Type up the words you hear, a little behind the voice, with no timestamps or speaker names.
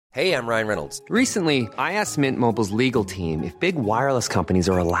Hey, I'm Ryan Reynolds. Recently, I asked Mint Mobile's legal team if big wireless companies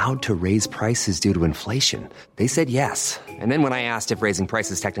are allowed to raise prices due to inflation. They said yes. And then when I asked if raising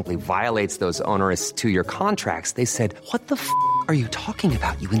prices technically violates those onerous two-year contracts, they said, "What the f*** are you talking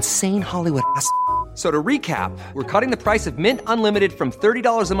about, you insane Hollywood ass?" So to recap, we're cutting the price of Mint Unlimited from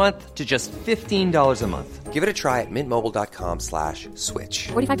 $30 a month to just $15 a month. Give it a try at mintmobile.com/switch.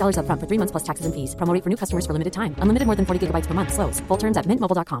 $45 up front for 3 months plus taxes and fees. Promo rate for new customers for limited time. Unlimited more than 40 gigabytes per month. Slows full terms at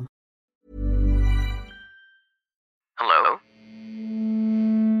mintmobile.com. Hello?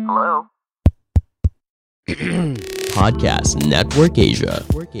 Hello? Podcast Network Asia.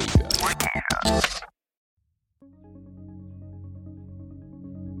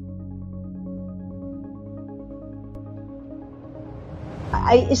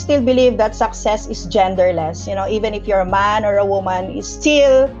 I still believe that success is genderless. You know, even if you're a man or a woman, is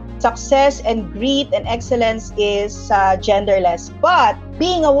still success and grit and excellence is genderless. But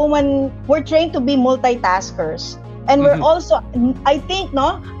being a woman, we're trained to be multitaskers. And we're also, I think,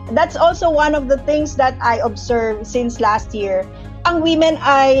 that's also one of the things that I observed since last year. Ang women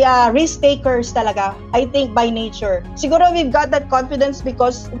ay risk takers talaga, I think, by nature. Siguro we've got that confidence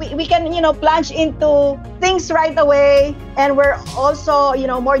because we can, plunge into things right away. And we're also,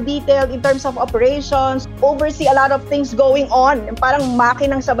 more detailed in terms of operations, oversee a lot of things going on. Parang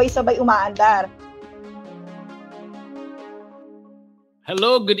makinang sabay-sabay umaandar.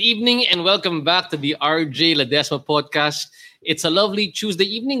 Hello, good evening, and welcome back to the RJ Ledesma podcast. It's a lovely Tuesday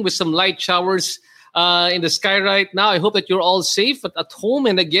evening with some light showers in the sky right now. I hope that you're all safe at home.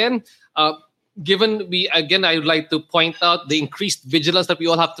 And again, I would like to point out the increased vigilance that we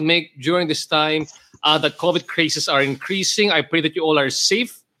all have to make during this time. The COVID cases are increasing. I pray that you all are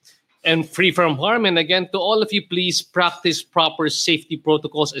safe and free from harm. And again, to all of you, please practice proper safety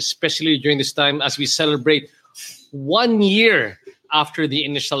protocols, especially during this time as we celebrate 1 year after the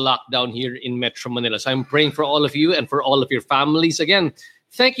initial lockdown here in Metro Manila. So I'm praying for all of you and for all of your families. Again,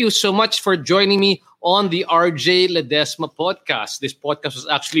 thank you so much for joining me on the RJ Ledesma podcast. This podcast was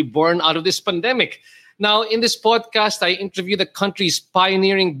actually born out of this pandemic. Now, in this podcast, I interview the country's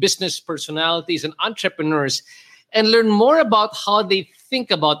pioneering business personalities and entrepreneurs and learn more about how they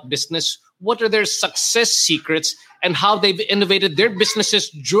think about business, what are their success secrets, and how they've innovated their businesses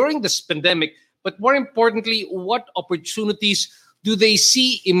during this pandemic. But more importantly, what opportunities do they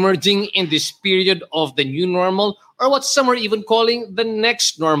see emerging in this period of the new normal, or what some are even calling the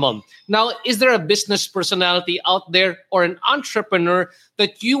next normal? Now, is there a business personality out there or an entrepreneur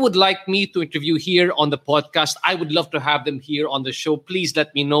that you would like me to interview here on the podcast? I would love to have them here on the show. Please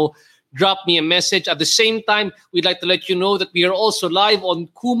let me know. Drop me a message. At the same time, we'd like to let you know that we are also live on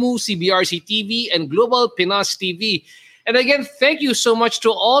Kumu, CBRC TV, and Global Pinas TV. And again, thank you so much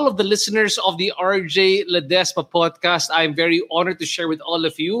to all of the listeners of the RJ Ledesma podcast. I'm very honored to share with all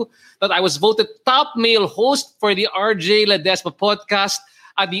of you that I was voted top male host for the RJ Ledesma podcast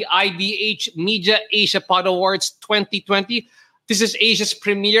at the IBH Media Asia Pod Awards 2020. This is Asia's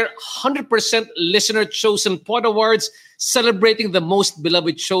premier 100% listener-chosen pod awards, celebrating the most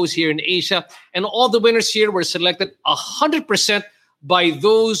beloved shows here in Asia. And all the winners here were selected 100% by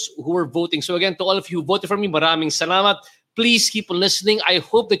those who were voting. So again, to all of you who voted for me, maraming salamat. Please keep on listening. I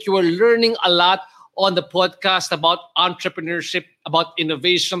hope that you are learning a lot on the podcast about entrepreneurship, about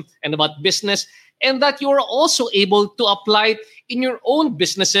innovation, and about business, and that you are also able to apply it in your own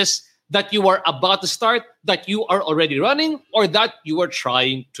businesses that you are about to start, that you are already running, or that you are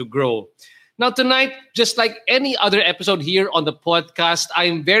trying to grow. Now, tonight, just like any other episode here on the podcast, I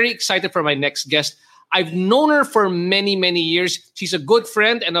am very excited for my next guest. I've known her for many, many years. She's a good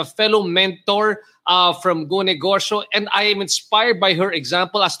friend and a fellow mentor from Go Negosyo, and I am inspired by her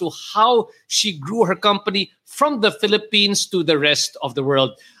example as to how she grew her company from the Philippines to the rest of the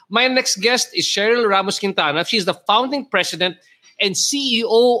world. My next guest is Sherill Ramos Quintana. She's the founding president and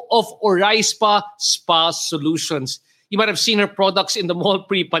CEO of Oryspa Spa Solutions. You might have seen her products in the mall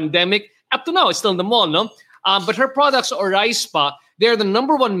pre-pandemic. Up to now, it's still in the mall, no? But her products, Oryspa, they're the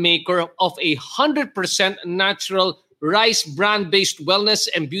number one maker of 100% natural rice brand-based wellness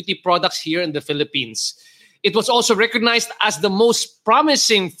and beauty products here in the Philippines. It was also recognized as the most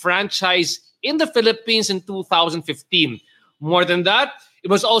promising franchise in the Philippines in 2015. More than that, it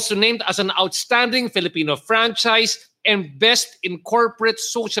was also named as an outstanding Filipino franchise and best in corporate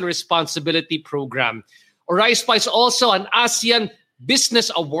social responsibility program. Oryspa is also an ASEAN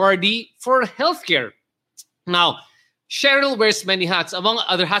Business Awardee for healthcare. Now, Sherill wears many hats. Among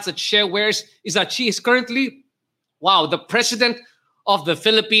other hats that she wears is that she is currently, the president of the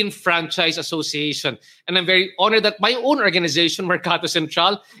Philippine Franchise Association. And I'm very honored that my own organization, Mercato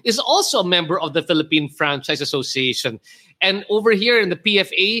Central, is also a member of the Philippine Franchise Association. And over here in the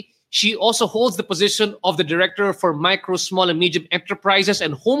PFA, she also holds the position of the Director for Micro, Small, and Medium Enterprises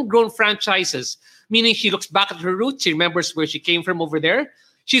and Homegrown Franchises, meaning she looks back at her roots, she remembers where she came from over there.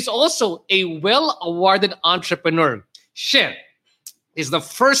 She's also a well-awarded entrepreneur. She is the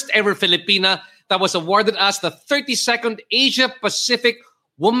first ever Filipina that was awarded as the 32nd Asia Pacific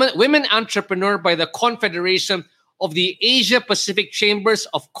Women Entrepreneur by the Confederation of the Asia Pacific Chambers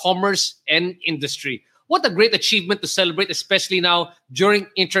of Commerce and Industry. What a great achievement to celebrate, especially now during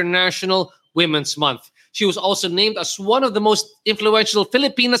International Women's Month. She was also named as one of the most influential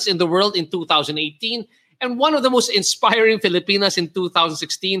Filipinas in the world in 2018 and one of the most inspiring Filipinas in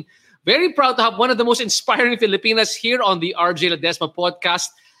 2016. Very proud to have one of the most inspiring Filipinas here on the RJ Ledesma podcast.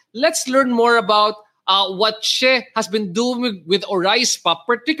 Let's learn more about what she has been doing with Oryspa,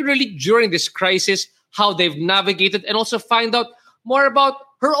 particularly during this crisis, how they've navigated, and also find out more about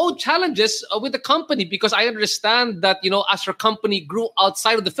her own challenges with the company, because I understand that, as her company grew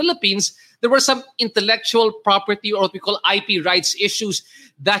outside of the Philippines, there were some intellectual property or what we call IP rights issues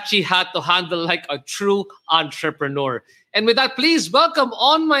that she had to handle like a true entrepreneur. And with that, please welcome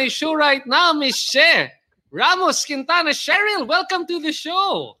on my show right now, Miss She Ramos, Quintana. Sherill, welcome to the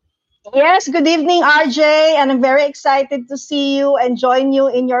show. Yes, good evening, RJ. And I'm very excited to see you and join you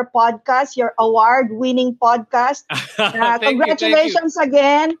in your podcast, your award-winning podcast. Congratulations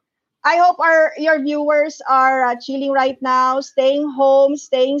again. I hope your viewers are chilling right now, staying home,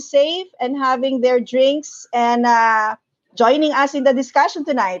 staying safe, and having their drinks and joining us in the discussion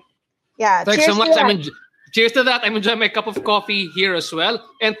tonight. Yeah, thanks so much. Cheers to that. I'm enjoying my cup of coffee here as well.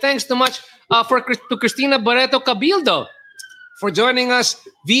 And thanks so much to Cristina Barreto Cabildo for joining us.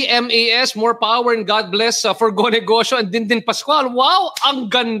 VMAS, more power and God bless for Go Negosyo and Dindin Pascual. Wow, ang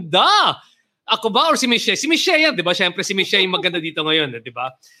ganda! Ako ba or si Michelle? Si Michelle yan, di ba? Siyempre si Michelle yung maganda dito ngayon, di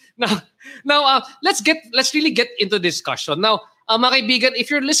ba? Now, let's really get into discussion. Now, mga kaibigan, if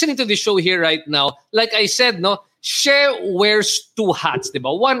you're listening to the show here right now, like I said, she wears two hats, di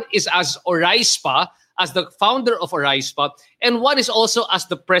ba? One is as Oryspa, as the founder of Oryspa, and one is also as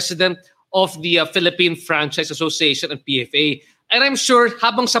the president of the Philippine Franchise Association and PFA. And I'm sure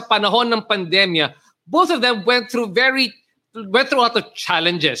habang sa panahon ng pandemya, both of them went through a lot of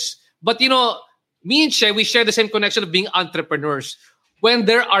challenges. But me and She, we share the same connection of being entrepreneurs. When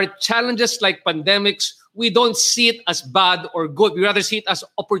there are challenges like pandemics, we don't see it as bad or good. We rather see it as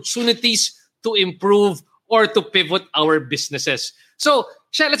opportunities to improve or to pivot our businesses. So,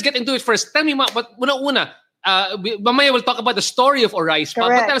 She, let's get into it first. Tell me, una, mamaya we'll talk about the story of Oryspa.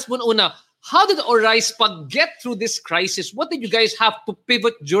 But tell us una, how did Oryspa get through this crisis? What did you guys have to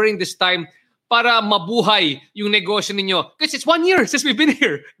pivot during this time para mabuhay yung negosyo ninyo? Because it's 1 year since we've been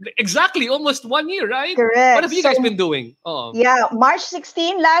here. Exactly, almost 1 year, right? Correct. What have you guys been doing? Oh. Yeah, March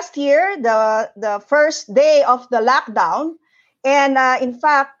 16 last year, the first day of the lockdown. And in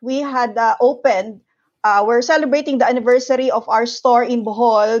fact, we had opened, we're celebrating the anniversary of our store in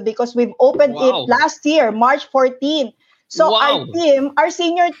Bohol because we've opened it last year, March 14. So our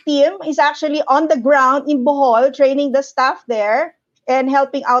senior team is actually on the ground in Bohol, training the staff there and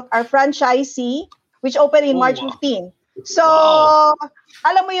helping out our franchisee, which opened in March 15. So,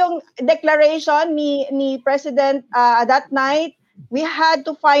 alam mo yung declaration ni President that night, we had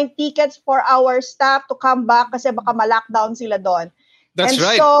to find tickets for our staff to come back kasi baka ma-lockdown sila doon. That's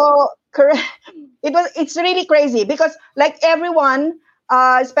right. So, correct. It's really crazy because like everyone,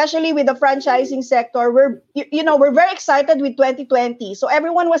 especially with the franchising sector, we're very excited with 2020. So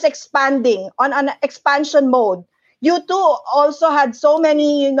everyone was expanding on an expansion mode. You too also had so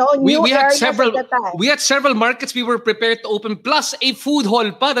many, new areas at the time. We had several markets we were prepared to open, plus a food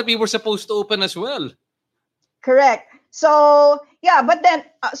hall pa that we were supposed to open as well. Correct. So, yeah, but then,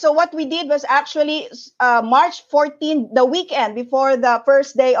 so what we did was actually March 14, the weekend before the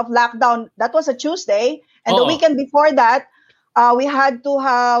first day of lockdown, that was a Tuesday. And the weekend before that, we had to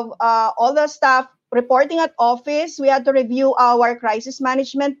have all the staff reporting at office. We had to review our crisis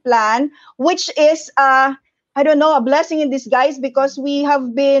management plan, which is, a blessing in disguise because we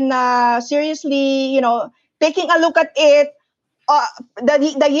have been seriously, taking a look at it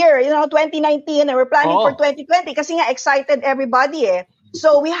the year, 2019, and we're planning for 2020 kasi nga excited everybody eh.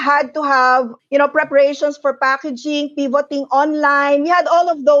 So we had to have, preparations for packaging, pivoting online. We had all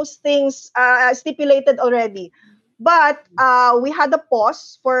of those things stipulated already. But we had a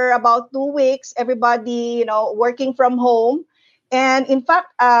pause for about 2 weeks, everybody, working from home. And in fact,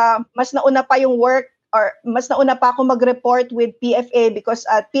 mas nauna pa yung work, or mas nauna pa ako mag-report with PFA because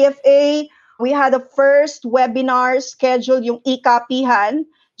at PFA, We had the first webinar scheduled, yung e-copyhan.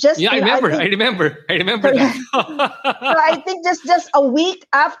 Yeah, I remember Correct. that. So I think just a week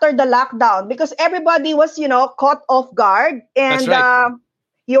after the lockdown, because everybody was, caught off guard, and That's right.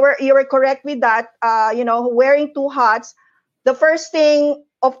 you were correct with that. Wearing two hats. The first thing,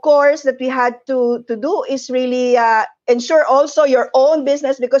 of course, that we had to do is really ensure also your own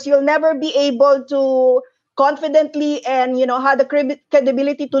business, because you'll never be able to confidently and have the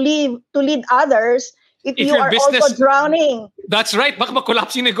credibility to lead others if If you your are also business, drowning. that's right. Baka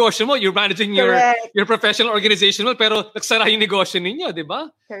ma-collapse yung negosyo mo. You're managing Correct. your professional organization mo, pero nagsara yung negosyo ninyo, di ba?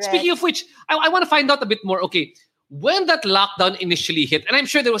 Correct. Speaking of which, I want to find out a bit more. Okay, when that lockdown initially hit, and I'm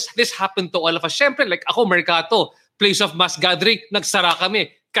sure this happened to all of us. Syempre, like ako, Mercato, place of mass gathering, nagsara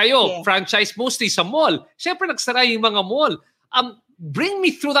kami. Kayo, Yeah. franchise mostly sa mall. Syempre, nagsara yung mga mall. Bring me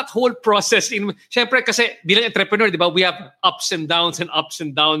through that whole process. Syempre, kasi bilang entrepreneur, di ba, we have ups and downs and ups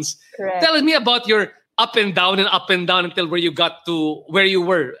and downs. Correct. Tell me about your up and down until where you got to where you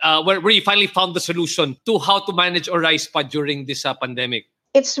were, where you finally found the solution to how to manage Oryspa during this pandemic.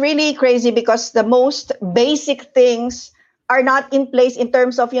 It's really crazy because the most basic things are not in place in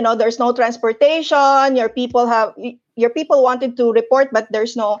terms of, there's no transportation. Your people wanted to report, but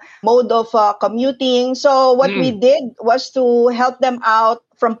there's no mode of commuting. So what we did was to help them out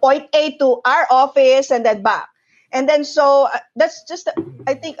from point A to our office and then back. And then that's just,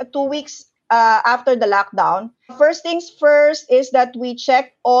 I think, 2 weeks after the lockdown. First things first is that we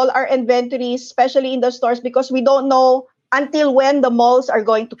check all our inventories, especially in the stores, because we don't know until when the malls are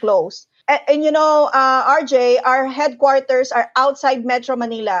going to close. And RJ, our headquarters are outside Metro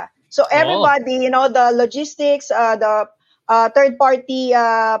Manila. So everybody, the logistics, the third-party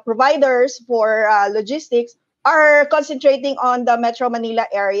providers for logistics are concentrating on the Metro Manila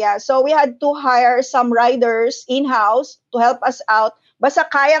area. So we had to hire some riders in-house to help us out. Basta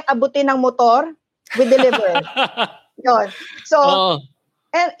kayang abutin ng motor, we deliver it. Yun. So,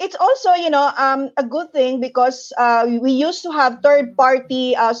 and it's also, a good thing because we used to have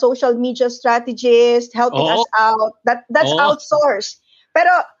third-party social media strategists helping us out. That's outsourced. Pero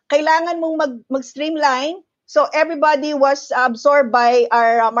kailangan mong mag-streamline. So everybody was absorbed by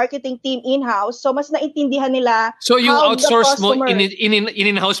our marketing team in-house. So mas naintindihan nila. So yung how outsource the mo, customer-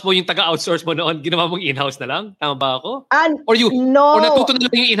 in-house mo yung taga-outsource mo noon, ginawa mong in-house na lang? Tama ba ako? No. Or natuto na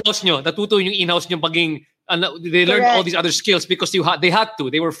lang yung in-house nyo? Natuto yung in-house nyo paging, they learned all these other skills because they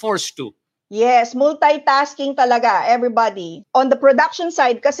were forced to. Yes, multitasking talaga, everybody. On the production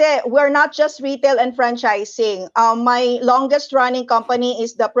side, kasi we're not just retail and franchising. My longest running company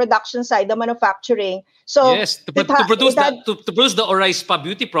is the production side, the manufacturing. So yes, to produce the Oryspa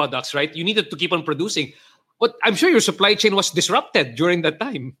beauty products, right? You needed to keep on producing. But I'm sure your supply chain was disrupted during that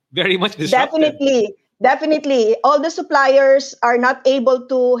time. Very much disrupted. Definitely. All the suppliers are not able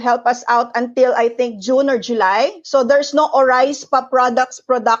to help us out until I think June or July. So there's no Oryspa products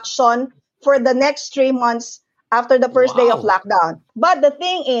production for the next 3 months after the first day of lockdown. But the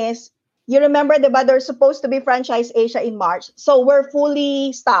thing is, you remember, diba, there's supposed to be Franchise Asia in March. So we're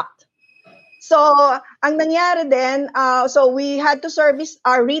fully stocked. So ang nangyari din, so we had to service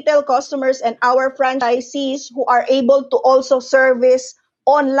our retail customers and our franchisees who are able to also service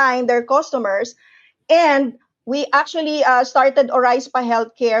online their customers. And we actually started Oryspa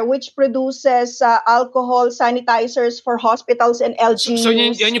Healthcare, which produces alcohol sanitizers for hospitals and LGUs. So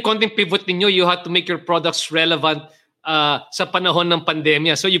yan yung konting pivot ninyo. You had to make your products relevant sa panahon ng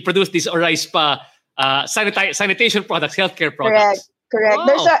pandemya. So you produce these Oryspa sanitation products, healthcare products. Correct.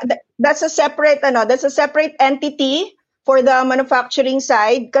 Wow. That's a separate entity for the manufacturing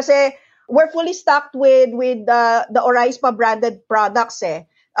side kasi we're fully stocked with the Oryspa branded products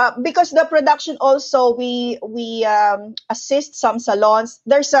because the production also we assist some salons.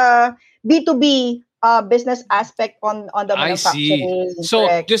 There's a B2B business aspect on the manufacturing. I see. So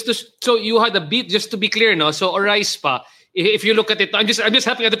correct. so you had just to be clear, no? So Oryspa, if you look at it, I'm just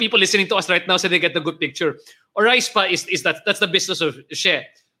helping other people listening to us right now so they get the good picture. Oryspa is that's the business of Share.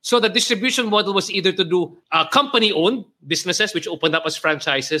 So the distribution model was either to do company-owned businesses, which opened up as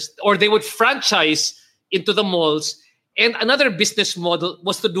franchises, or they would franchise into the malls. And another business model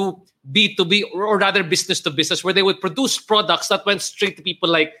was to do B2B, or rather business to business, where they would produce products that went straight to people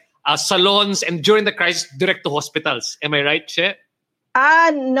like salons and during the crisis, direct to hospitals. Am I right, Che?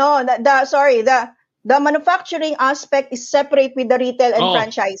 No. The manufacturing aspect is separate with the retail and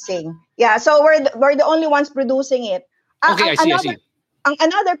franchising. Yeah, so we're the only ones producing it. Okay, I see.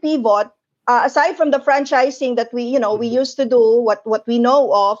 Another pivot, aside from the franchising that we used to do, what we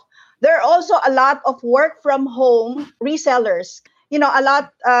know of, there are also a lot of work from home resellers. A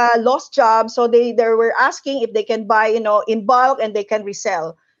lot lost jobs, so they were asking if they can buy, in bulk and they can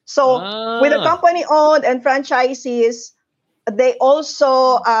resell. So with the company owned and franchisees, they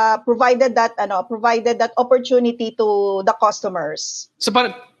also provided that opportunity to the customers. So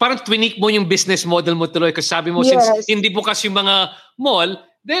parang tweak mo yung business model mo tuloy kasi sabi mo since hindi bukas yung mga mall,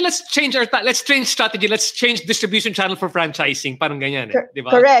 then let's change strategy, let's change distribution channel for franchising, parang ganyan di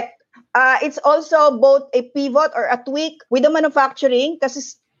ba? Correct. It's also both a pivot or a tweak with the manufacturing kasi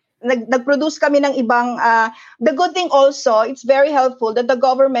nag-produce kami ng ibang the good thing also, it's very helpful that the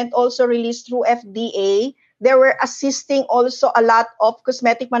government also released through FDA. They were assisting also a lot of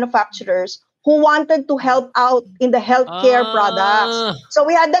cosmetic manufacturers who wanted to help out in the healthcare products. So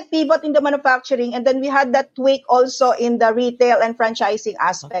we had that pivot in the manufacturing, and then we had that tweak also in the retail and franchising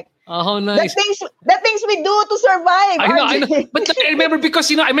aspect. Oh, nice. The things we do to survive. I know. But I remember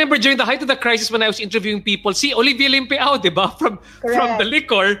because, I remember during the height of the crisis when I was interviewing people, see, Olivia Limpeao, diba? From the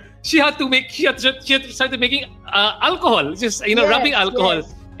liquor, she had started making alcohol, just, rubbing alcohol.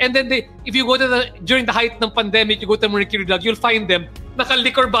 Yes. And then if you go during the height ng pandemic, you go to Mercury Drug, you'll find them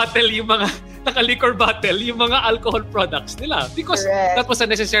naka-liquor bottle yung mga alcohol products nila because that was a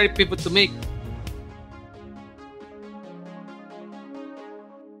necessary pivot to make.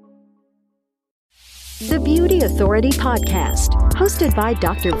 The Beauty Authority Podcast, hosted by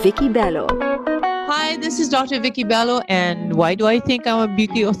Dr. Vicky Bello. Hi, this is Dr. Vicky Bello, and why do I think I'm a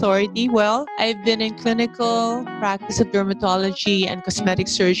beauty authority? Well, I've been in clinical practice of dermatology and cosmetic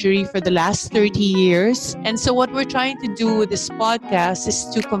surgery for the last 30 years. And so what we're trying to do with this podcast is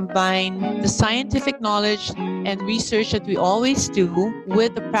to combine the scientific knowledge and research that we always do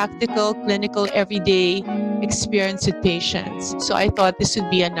with the practical, clinical, everyday experience with patients. So I thought this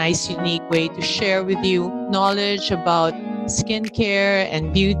would be a nice, unique way to share with you knowledge about skincare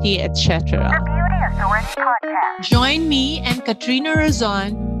and beauty, etc. Join me and Katrina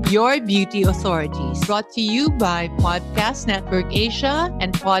Razon, your beauty authorities, brought to you by Podcast Network Asia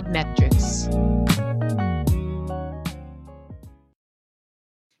and Podmetrics.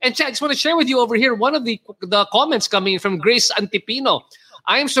 And Chad, I just want to share with you over here one of the comments coming from Grace Antipino.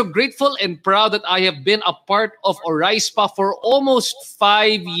 I am so grateful and proud that I have been a part of Oryspa for almost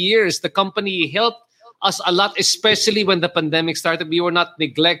 5 years. The company helped us a lot, especially when the pandemic started. We were not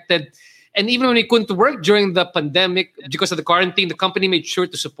neglected. And even when we couldn't work during the pandemic because of the quarantine, the company made sure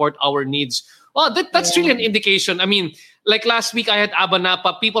to support our needs. Well, that's really an indication. I mean, like last week I had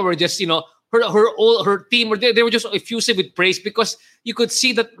Abanapa. People were just, her team, they were just effusive with praise because you could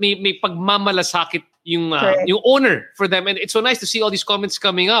see that may pagmamalasakit yung owner for them. And it's so nice to see all these comments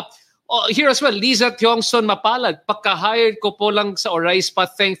coming up. Here as well, Liza Tiongson Mapalad, pagka-hired ko po lang sa Oryspa,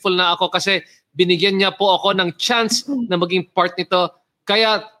 thankful na ako kasi binigyan niya po ako ng chance na maging part nito.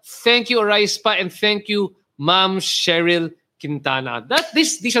 Kaya thank you Oryspa and thank you Ma'am Sherill Quintana.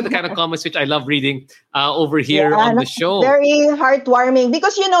 These are the kind of comments which I love reading over here on the show. Very heartwarming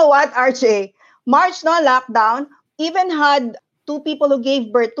because you know what, RJ? March lockdown, even had two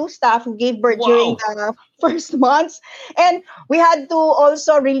staff who gave birth during the first months. And we had to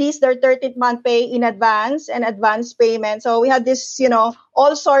also release their 13th month pay in advance and advance payment. So we had this,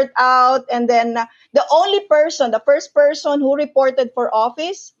 all sort out. And then the first person who reported for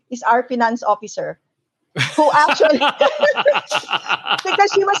office is our finance officer. Who actually,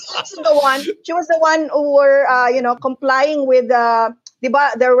 because she was the one who were, complying with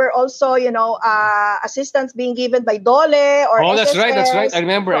diba, there were also, assistance being given by DOLE or SSS. That's right. I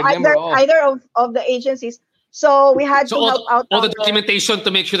remember. Either of the agencies. So we had to help out. All the documentation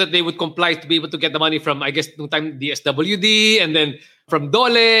to make sure that they would comply to be able to get the money from, I guess, no time the SWD and then from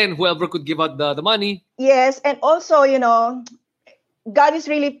DOLE and whoever could give out the money. Yes. And also, God is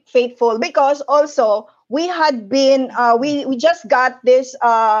really faithful because also we had been, we just got this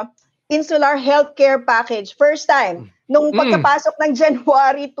insular healthcare package first time nung pagkapasok ng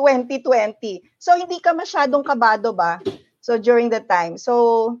January 2020. So hindi ka masyadong kabado ba? So during that time.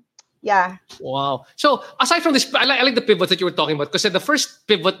 So yeah. Wow. So aside from this, I like the pivot that you were talking about because the first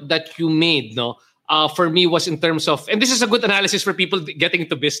pivot that you made, for me was in terms of, and this is a good analysis for people getting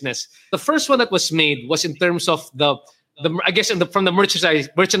into business. The first one that was made was in terms of from the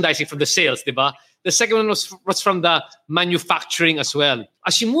merchandising, from the sales, diba? The second one was from the manufacturing as well.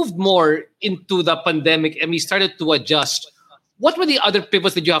 As you moved more into the pandemic and we started to adjust, what were the other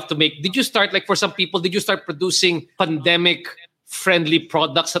pivots that you have to make? Did you start, like for some people, did you start producing pandemic-friendly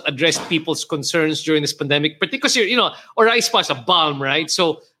products that addressed people's concerns during this pandemic? Particularly, Oryspa is a balm, right?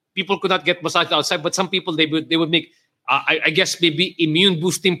 So people could not get massaged outside, but some people, they would make I guess maybe immune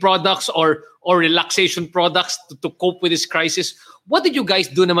boosting products or relaxation products to cope with this crisis. What did you guys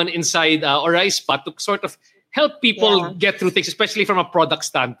do naman inside Oryspa to sort of help people get through things, especially from a product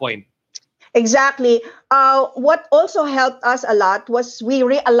standpoint? Exactly. What also helped us a lot was we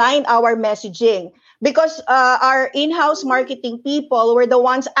realigned our messaging because our in-house marketing people were the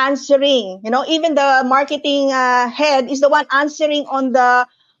ones answering. Even the marketing head is the one answering on the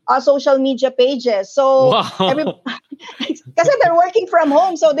social media pages. So every Wow. kasi they're working from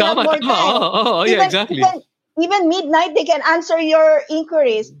home, so they have Tama, more tama. time. Yeah, Even exactly. even midnight, they can answer your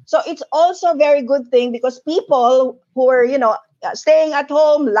inquiries. So it's also a very good thing because people who are, staying at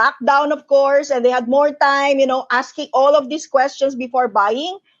home, lockdown, of course, and they had more time, asking all of these questions before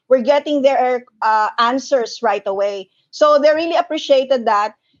buying, we're getting their answers right away. So they really appreciated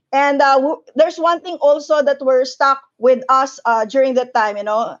that. And there's one thing also that we're stuck with us during that time,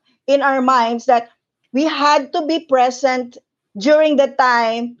 in our minds that we had to be present during the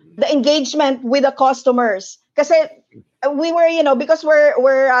time, the engagement with the customers. Kasi we were, because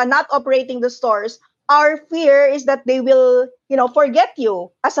we're not operating the stores, our fear is that they will, forget you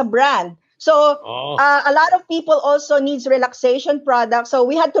as a brand. So Oh. a lot of people also needs relaxation products. So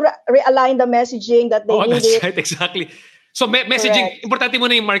we had to realign the messaging that they Oh, need that's it. right. Exactly. So messaging, Correct. importante mo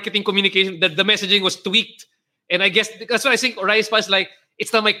na yung marketing communication, that the messaging was tweaked. And I guess, that's why I think Oryspa is like,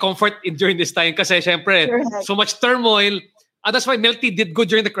 it's not my comfort during this time kasi syempre, Correct. so much turmoil. That's why milk tea did good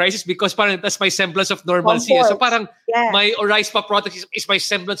during the crisis because parang that's my semblance of normalcy. So Comfort. parang Yes. my Oryspa product is my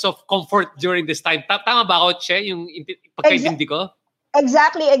semblance of comfort during this time. Tama ba ako, Che? Yung pagkaintindi ko?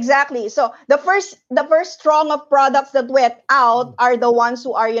 Exactly. So the first strong of products that went out are the ones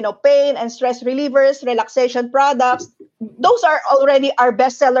who are, pain and stress relievers, relaxation products. Those are already our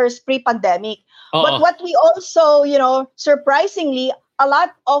best sellers pre-pandemic. But what we also, surprisingly, a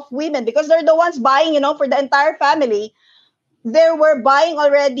lot of women, because they're the ones buying, for the entire family, they were buying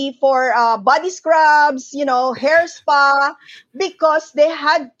already for body scrubs, hair spa, because they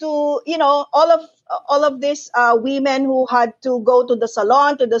had to, all of these women who had to go to the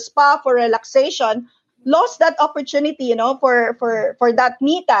salon, to the spa for relaxation, lost that opportunity, for that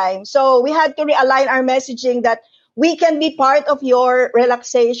me time. So we had to realign our messaging that we can be part of your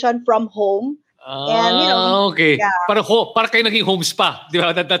relaxation from home. And, Okay. yeah. Para kayo naging home spa, di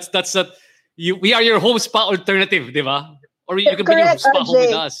ba? That's that. We are your home spa alternative, di ba? Or you can bring your Correct, spa home with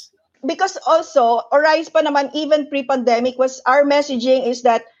RJ. us. Because also, Oryspa naman, even pre-pandemic, was our messaging is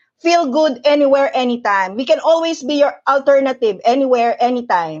that feel good anywhere, anytime. We can always be your alternative anywhere,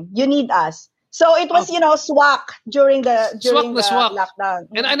 anytime. You need us. So it was, swak during the Swak. lockdown.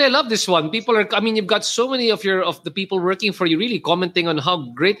 And I love this one. People are, you've got so many of the people working for you really commenting on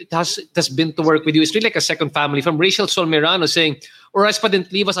how great it has been to work with you. It's really like a second family. From Rachel Solmerano saying, Oryspa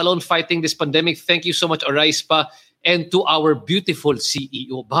didn't leave us alone fighting this pandemic. Thank you so much, Oryspa. And to our beautiful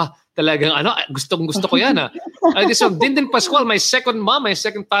CEO. Ba, talagang gusto ko yan. This one, Dindin Pascual, my second mom, my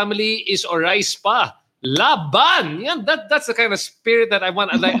second family is Oryspa. Laban! Yeah, that's the kind of spirit that I want,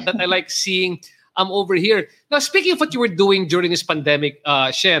 that I like seeing over here. Now, speaking of what you were doing during this pandemic,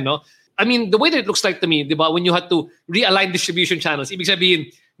 Shen, no? The way that it looks like to me, di ba, when you had to realign distribution channels, ibig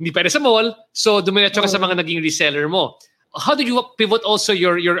sabihin, hindi pwede sa mall, so dumiretso ka sa mga naging reseller mo. How did you pivot also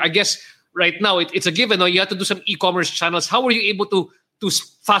your I guess, right now, it's a given, no? You have to do some e-commerce channels. How were you able to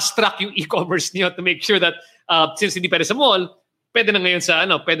fast-track yung e-commerce niyo to make sure that since hindi pwede sa mall, pwede na ngayon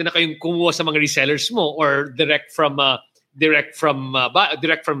pwede na kayong kumuha sa mga resellers mo or direct from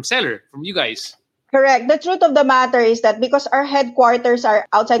seller, from you guys. Correct. The truth of the matter is that because our headquarters are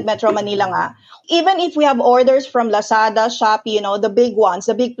outside Metro Manila, even if we have orders from Lazada, Shopee, the big ones,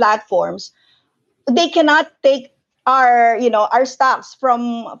 the big platforms, they cannot take our stocks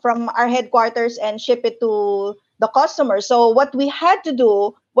from our headquarters and ship it to the customer. So what we had to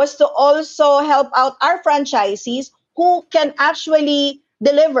do was to also help out our franchisees who can actually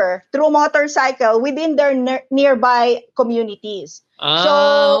deliver through motorcycle within their nearby communities.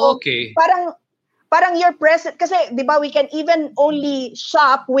 So Okay. parang you're present kasi 'di ba we can even only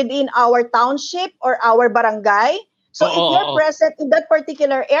shop within our township or our barangay. So if you're present in that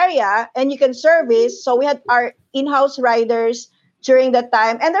particular area and you can service, so we had our in-house riders during that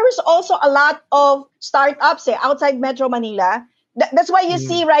time. And there was also a lot of startups outside Metro Manila. That's why you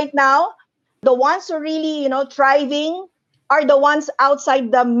see right now, the ones who really, thriving are the ones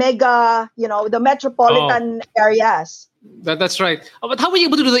outside the mega, the metropolitan areas. That's right. But how were you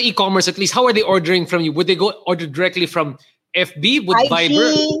able to do the e-commerce at least? How are they ordering from you? Would they go order directly from FB? Would IG,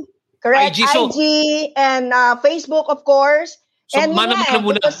 Viber? correct. IG, so, IG and Facebook, of course. So and mano-mano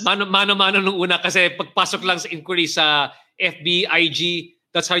muna. because- Mano-mano nung una kasi pagpasok lang sa inquiry sa FB, IG,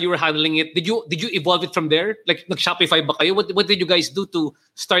 that's how you were handling it. Did you evolve it from there? Like nag-Shopify ba kayo? What did you guys do to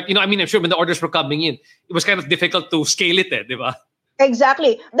start? I'm sure when the orders were coming in, it was kind of difficult to scale it, di ba?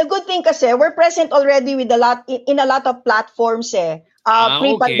 Exactly. The good thing kasi, we're present already with in a lot of platforms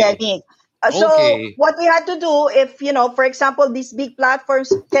pre-pandemic. Okay. So Okay. what we had to do, if, for example, these big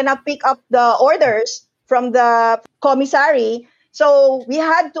platforms cannot pick up the orders from the commissary, so we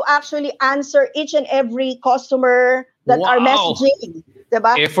had to actually answer each and every customer that are Wow. messaging,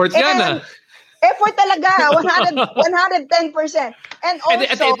 diba? Effort yan, And ah. effort talaga, 110%. And also,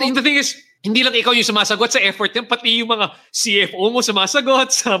 And the thing is, hindi lang ikaw yung sumasagot sa effort yan, pati yung mga CFO mo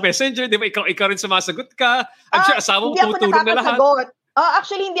sumasagot sa messenger, di ba? Ikaw rin sumasagot ka. I'm sure asawa mo hindi ako tumutulong na lahat. nakakasagot.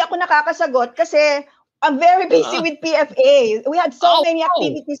 Actually, hindi ako nakakasagot kasi I'm very busy with PFA. We had so many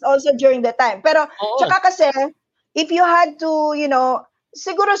activities also during the time. Pero, tsaka kasi, if you had to,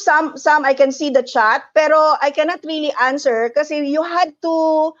 siguro some I can see the chat, pero I cannot really answer kasi you had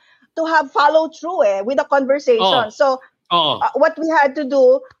to have follow through with the conversation. So, what we had to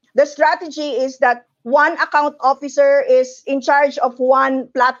do, the strategy is that one account officer is in charge of one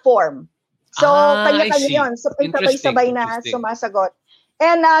platform. So, kanya-kanya yun. So, sabay-sabay na sumasagot.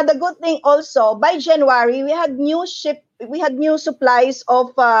 And the good thing also, by January, we had new supplies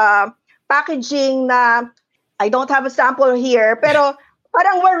of packaging na, I don't have a sample here, pero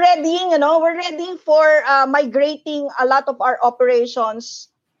parang we're ready for migrating a lot of our operations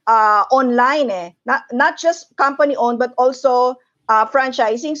online. Not just company-owned, but also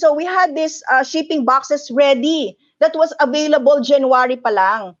franchising. So we had these shipping boxes ready that was available January pa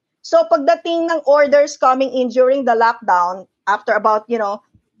lang. So pagdating ng orders coming in during the lockdown, after about,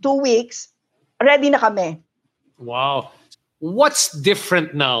 2 weeks, ready na kami. Wow. What's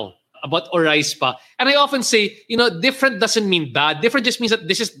different now about Oryspa? And I often say, different doesn't mean bad. Different just means that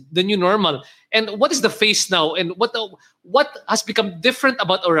this is the new normal. And what is the face now? And what has become different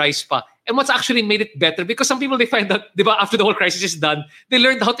about Oryspa? And what's actually made it better? Because some people, they find that, diba, after the whole crisis is done, they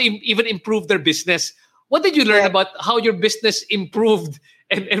learned how to even improve their business. What did you learn about how your business improved?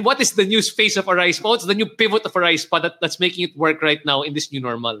 And what is the new face of Oryspa? What's the new pivot of Oryspa that's making it work right now in this new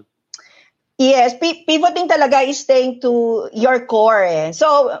normal? Yes, pivoting talaga is staying to your core.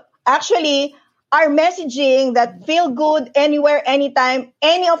 So actually, our messaging that feel good anywhere, anytime,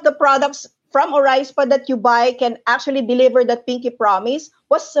 any of the products from Oryspa that you buy can actually deliver that pinky promise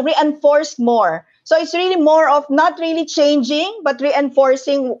was reinforced more. So it's really more of not really changing, but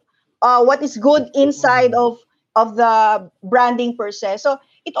reinforcing what is good inside of the branding per se. So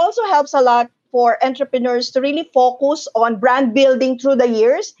it also helps a lot for entrepreneurs to really focus on brand building through the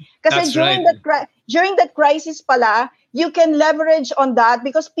years. Because during that crisis pala, you can leverage on that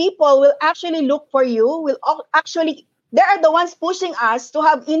because people will actually look for you, they are the ones pushing us to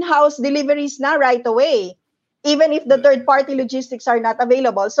have in-house deliveries na right away, even if the third-party logistics are not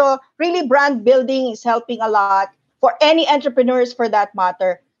available. So really brand building is helping a lot for any entrepreneurs for that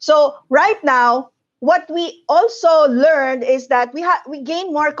matter. So right now, what we also learned is that we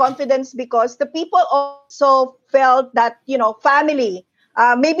gained more confidence because the people also felt that, family.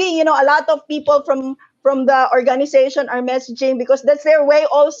 Maybe, a lot of people from the organization are messaging because that's their way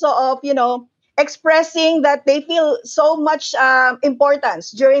also of, expressing that they feel so much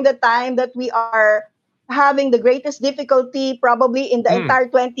importance during the time that we are having the greatest difficulty probably in the entire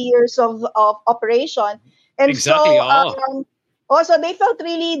 20 years of operation. And exactly. Also they felt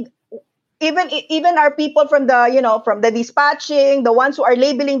really, even our people from the, from the dispatching, the ones who are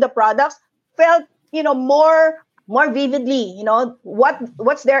labeling the products felt, more vividly,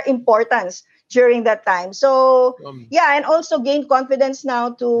 what's their importance during that time. So and also gain confidence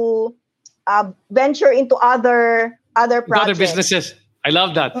now to venture into other projects. Other businesses. I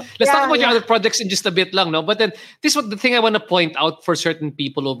love that. Let's talk about your other projects in just a bit lang, no? But then this is the thing I want to point out for certain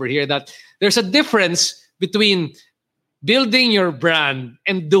people over here, that there's a difference between building your brand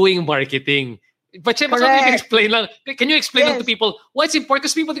and doing marketing. But you can explain lang. Can you explain to people why it's important?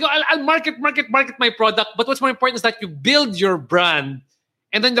 Because people go, I'll market my product. But what's more important is that you build your brand,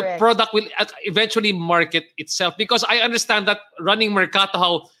 and then the product will eventually market itself. Because I understand that running Mercato,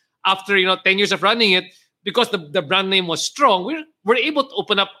 how after 10 years of running it, because the brand name was strong, we're able to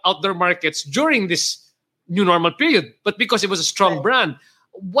open up outdoor markets during this new normal period. But because it was a strong brand,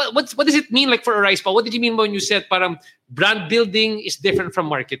 what does it mean like for Oryspa? What did you mean when you said parang brand building is different from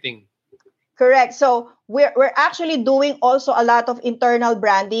marketing? Correct. So we're actually doing also a lot of internal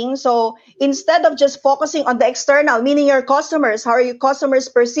branding. So instead of just focusing on the external, meaning your customers, how your customers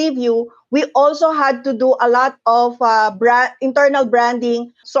perceive you, we also had to do a lot of internal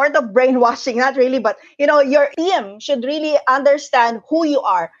branding, sort of brainwashing, not really, but your team should really understand who you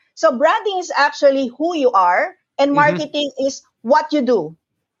are. So branding is actually who you are, and marketing is what you do.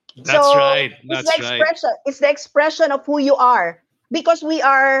 That's right. It's the expression of who you are. Because we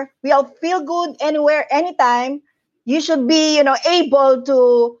all feel good anywhere, anytime. You should be, able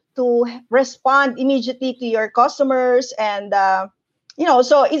to respond immediately to your customers and,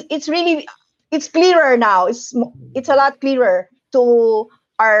 So it's really, it's clearer now. It's a lot clearer to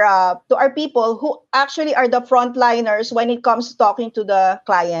our people who actually are the frontliners when it comes to talking to the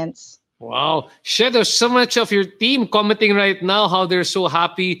clients. Wow. Share, there's so much of your team commenting right now how they're so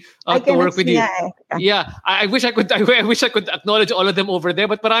happy to work with you. Yeah, I wish I could. I wish I could acknowledge all of them over there.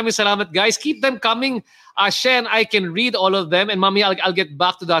 But maraming salamat, guys. Keep them coming. Shen, I can read all of them, and Mami, I'll get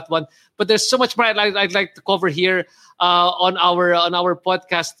back to that one. But there's so much more I'd like to cover here on our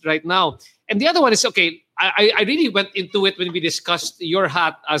podcast right now. And the other one is, okay, I really went into it when we discussed your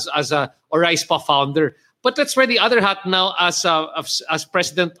hat as a Oryspa founder. But let's wear the other hat now as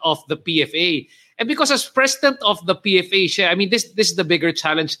president of the PFA. And because as president of the PFA, Shea, I mean, this is the bigger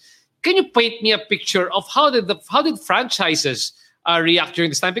challenge. Can you paint me a picture of how did franchises react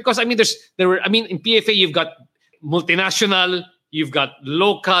during this time? Because I mean, in PFA you've got multinational, you've got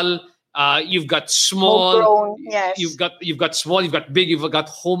local, you've got small, homegrown, yes. You've got small, you've got big, you've got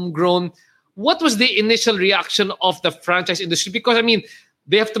homegrown. What was the initial reaction of the franchise industry? Because I mean,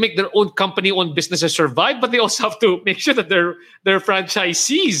 they have to make their own company, own businesses survive, but they also have to make sure that their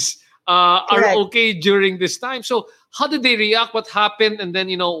franchisees are okay during this time. So how did they react? What happened? And then,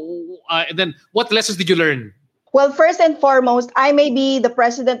 and then what lessons did you learn? Well, first and foremost, I may be the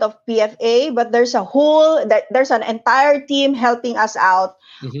president of PFA, but there's an entire team helping us out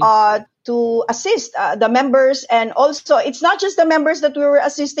to assist the members. And also, it's not just the members that we were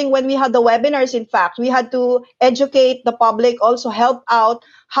assisting when we had the webinars. In fact, we had to educate the public, also help out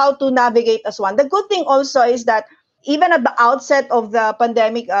how to navigate as one. The good thing also is that even at the outset of the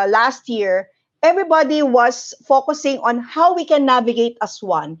pandemic last year, everybody was focusing on how we can navigate as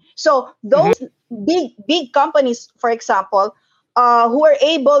one. So those big companies, for example, who were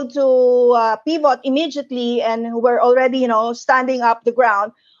able to pivot immediately and who were already, standing up the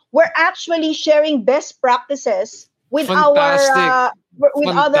ground, we're actually sharing best practices with other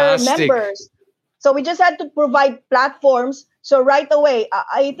members. So we just had to provide platforms. So right away,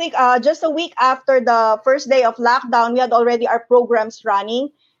 I think just a week after the first day of lockdown, we had already our programs running.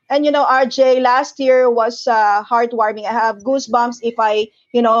 And, RJ, last year was heartwarming. I have goosebumps if I,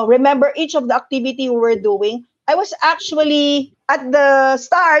 remember each of the activity we were doing. I was actually at the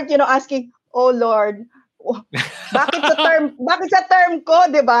start, asking, oh Lord, bakit sa term ko,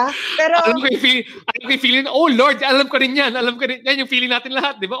 di ba? Pero alam ko yung feeling, oh Lord, alam ko rin yan yung feeling natin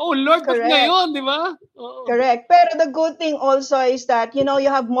lahat, di ba? Oh Lord, ba't ngayon, di ba? Oh. Correct. Pero the good thing also is that, you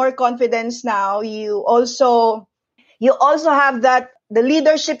have more confidence now. You also have the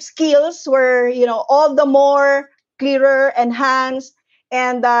leadership skills were, all the more clearer, enhanced.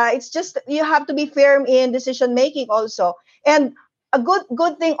 And it's just, you have to be firm in decision making also. And a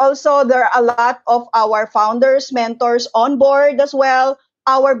good thing also, there are a lot of our founders, mentors on board as well.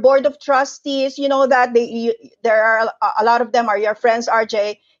 Our board of trustees, that there are a lot of them are your friends,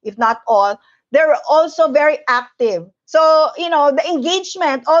 RJ, if not all. They're also very active. So, the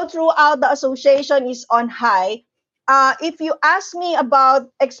engagement all throughout the association is on high. If you ask me about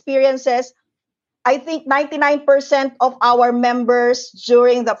experiences, I think 99% of our members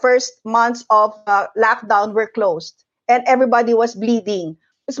during the first months of lockdown were closed. And everybody was bleeding,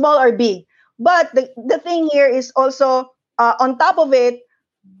 small or big. But the thing here is also, on top of it,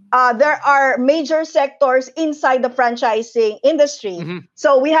 there are major sectors inside the franchising industry. Mm-hmm.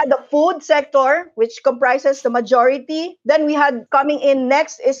 So we had the food sector, which comprises the majority. Then we had coming in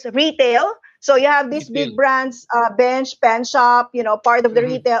next is retail. So you have these big brands, Bench, Pen Shop, part of the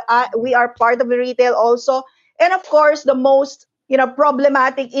retail. We are part of the retail also. And of course, the most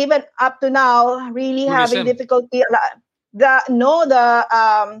problematic, even up to now, really having difficulty. The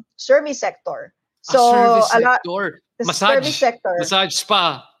service sector. So Service sector, massage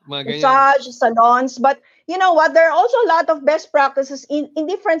spa, massage salons. But you know what? There are also a lot of best practices in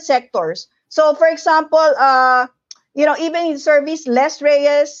different sectors. So, for example, even in service, Les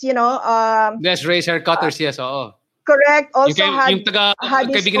Reyes, Les Reyes haircutters, yes, oo. Correct. Also yung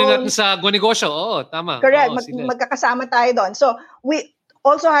kaibigan natin sa negosyo. Oo, tama. Correct. Magkakasama tayo doon. So, we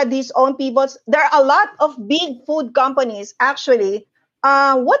also had these own pivots. There are a lot of big food companies, actually.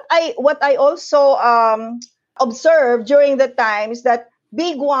 What I also observed during the time is that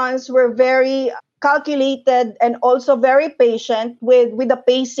big ones were very calculated and also very patient with the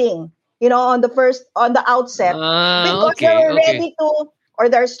pacing, on the outset. Because they were ready to, or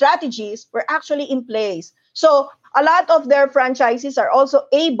their strategies were actually in place. So a lot of their franchises are also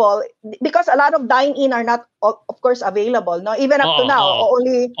able, because a lot of dine-in are not, of course, available. No, even up to now,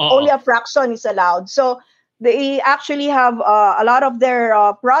 only a fraction is allowed. So they actually have a lot of their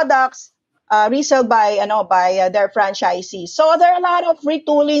products resell by their franchisees. So there are a lot of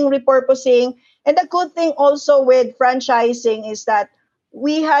retooling, repurposing, and the good thing also with franchising is that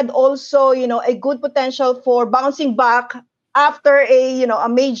we had also, a good potential for bouncing back after a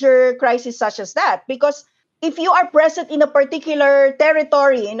major crisis such as that. Because if you are present in a particular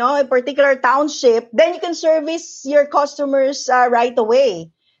territory, a particular township, then you can service your customers right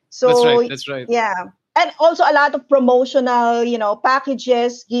away. So That's right. yeah. And also a lot of promotional,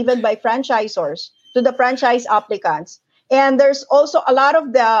 packages given by franchisors to the franchise applicants. And there's also a lot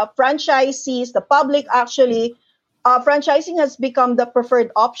of the franchisees, the public actually, franchising has become the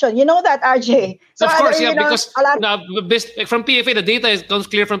preferred option. You know that, RJ? So of course, yeah, because a lot from PFA, the data comes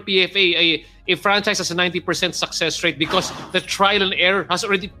clear from PFA. A franchise has a 90% success rate because the trial and error has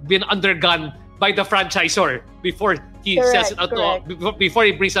already been undergone by the franchisor before he sells it out before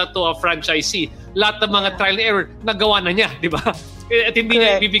he brings out to a franchisee. Lahat ng mga trial and error nagawa na niya, di ba? At hindi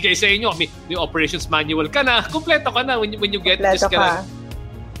niya ibibigay sa inyo. May operations manual ka na, kompleto ka na when you get this kind.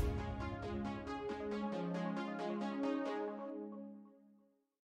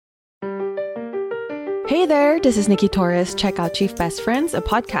 Hey there, this is Nikki Torres. Check out Chief Best Friends, a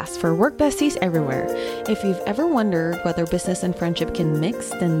podcast for work besties everywhere. If you've ever wondered whether business and friendship can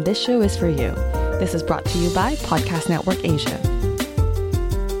mix, then this show is for you. This is brought to you by Podcast Network Asia.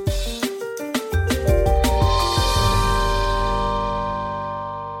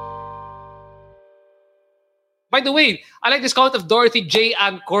 By the way, I like this comment of Dorothy J.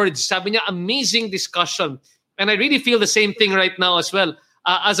 Ann Cords. Sabi niya, amazing discussion. And I really feel the same thing right now as well.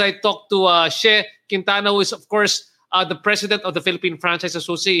 As I talk to She Quintana, who is, of course, the president of the Philippine Franchise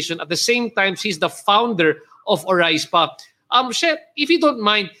Association. At the same time, she's the founder of Oryspa. She, if you don't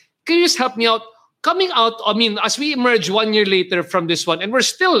mind, can you just help me out? Coming out, as we emerge 1 year later from this one, and we're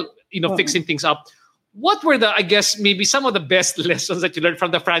still, fixing things up, what were maybe some of the best lessons that you learned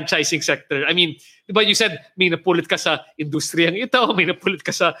from the franchising sector? But you said, may napulit ka sa industriyang ito, may napulit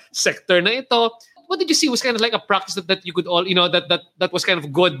ka sa sector na ito. What did you see was kind of like a practice that you could all, that was kind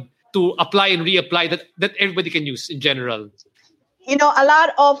of good to apply and reapply that everybody can use in general? A lot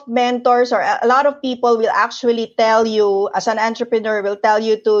of mentors or a lot of people will actually tell you, as an entrepreneur, will tell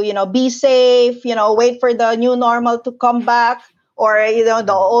you to, be safe, wait for the new normal to come back, or,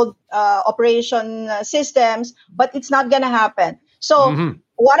 the old operation systems, but it's not going to happen. So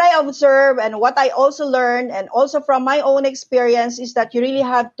what I observe and what I also learned, and also from my own experience, is that you really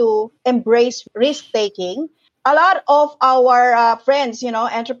have to embrace risk-taking. A lot of our friends,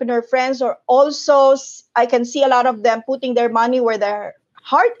 entrepreneur friends, are also, I can see a lot of them putting their money where their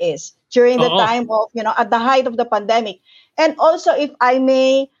heart is during the time of, at the height of the pandemic. And also, if I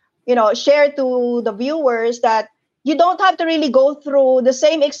may, share to the viewers that you don't have to really go through the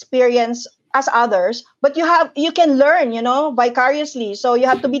same experience as others, but you can learn, vicariously. So you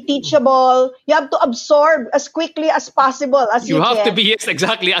have to be teachable. You have to absorb as quickly as possible as you can. You have to be, yes,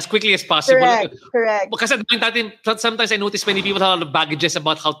 exactly, as quickly as possible. Correct. Because sometimes I notice many people have a lot of baggages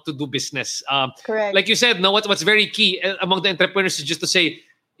about how to do business. Correct. Like you said, what's very key among the entrepreneurs is just to say,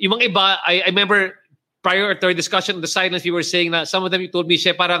 yung mga iba, I remember prior to our discussion on the sidelines, we were saying that some of them, you told me,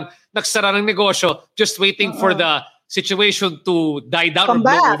 siya parang nagsara ng negosyo, just waiting for the situation to die down or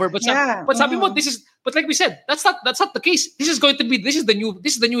blow over. But sabi mo, but like we said, that's not the case. This is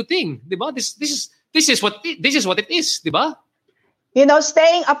the new thing, diba? This is what it is, diba?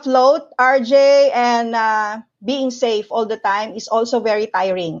 Staying afloat, RJ, and being safe all the time is also very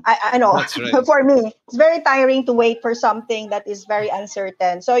tiring. I know. That's right. For me, it's very tiring to wait for something that is very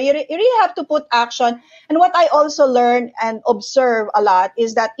uncertain. So you really have to put action. And what I also learn and observe a lot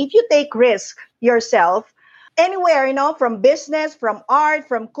is that if you take risk yourself, anywhere, from business, from art,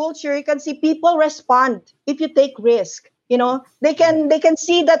 from culture, you can see people respond if you take risk. They can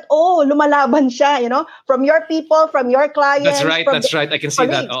see that, lumalaban siya, from your people, from your clients. That's right. I can see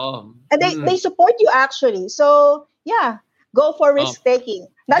that. Oh. And they support you actually. So, yeah, go for risk taking.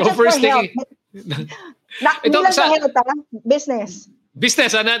 Not just for health. Not sa health, business.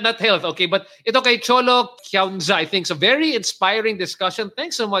 Business, not health. Okay, but ito kay Cholo Kiaunza, I think. So very inspiring discussion.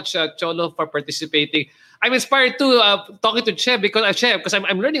 Thanks so much, Cholo, for participating. I'm inspired too, talking to Che, because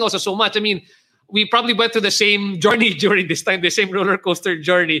I'm learning also so much. We probably went through the same journey during this time, the same roller coaster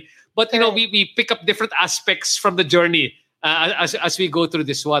journey. But, we pick up different aspects from the journey as we go through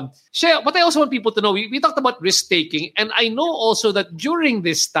this one. Che, what I also want people to know, we talked about risk-taking. And I know also that during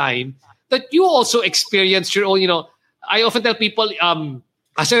this time, that you also experienced your own, I often tell people,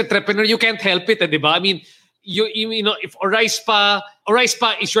 as an entrepreneur, you can't help it, diba? If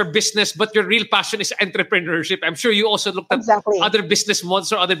Oryspa is your business, but your real passion is entrepreneurship. I'm sure you also looked at other business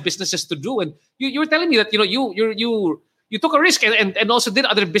models or other businesses to do, and you were telling me that you took a risk and also did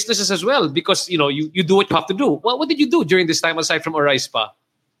other businesses as well because you do what you have to do. What did you do during this time aside from Oryspa?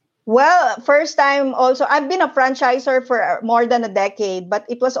 Well, first time also, I've been a franchisor for more than a decade, but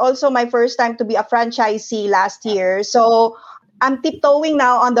it was also my first time to be a franchisee last year. So I'm tiptoeing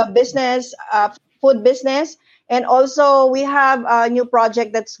now on the business, food business. And also we have a new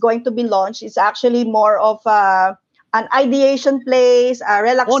project that's going to be launched. It's actually more of an ideation place, a Oh,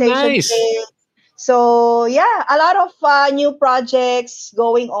 relaxation nice. place. So yeah, a lot of new projects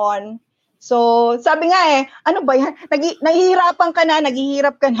going on. So, sabi nga ano ba yan? Naghihirap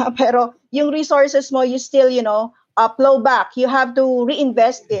ka na, pero yung resources mo, you still, plow back. You have to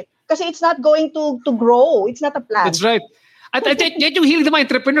reinvest it. Kasi it's not going to grow. It's not a plant. That's right. At yet yung hilig ng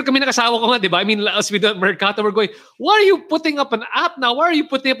mga entrepreneur, kami nakasawa ko nga, di ba? I mean, us with the Mercato, we're going, why are you putting up an app now? Why are you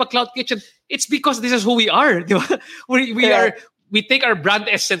putting up a cloud kitchen? It's because this is who we are. Di ba? We take our brand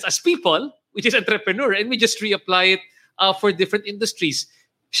essence as people, which is entrepreneur, and we just reapply it for different industries.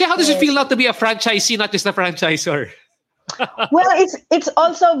 Shea, how does it feel now to be a franchisee, not just a franchisor? Well, it's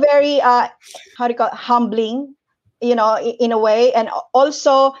also very humbling, in a way, and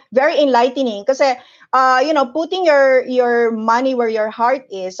also very enlightening. Kasi putting your money where your heart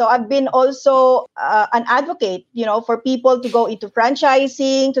is. So I've been also an advocate, for people to go into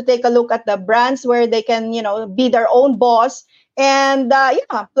franchising, to take a look at the brands where they can, be their own boss, and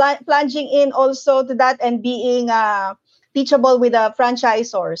plunging in also to that and being teachable with the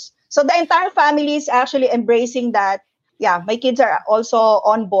franchisors. So the entire family is actually embracing that. Yeah, my kids are also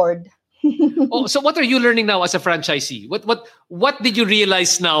on board. So what are you learning now as a franchisee? What did you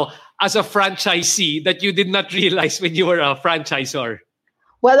realize now as a franchisee that you did not realize when you were a franchisor?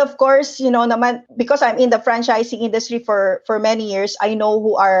 Well, of course, naman, because I'm in the franchising industry for many years, I know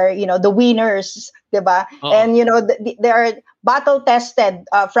who are, the winners, diba? Oh. And, they are battle-tested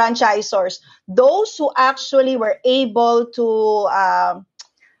franchisors. Those who actually were able to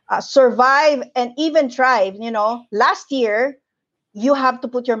survive and even thrive, last year, you have to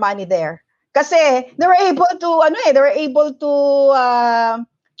put your money there. Kasi they were able to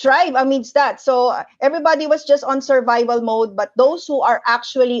thrive amidst that. So everybody was just on survival mode, but those who are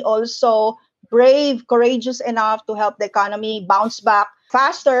actually also brave, courageous enough to help the economy bounce back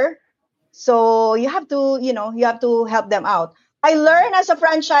faster. So you have to help them out. I learned as a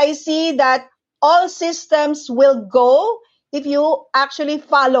franchisee that all systems will go if you actually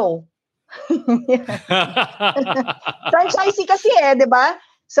follow. Franchisee kasi di ba?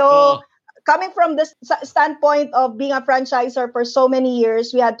 So coming from the standpoint of being a franchisor for so many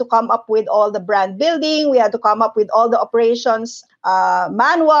years, we had to come up with all the brand building. We had to come up with all the operations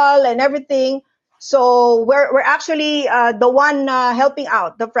manual and everything. So we're actually the one helping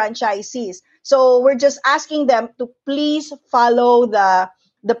out the franchisees. So we're just asking them to please follow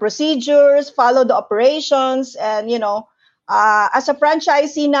the procedures, follow the operations, and as a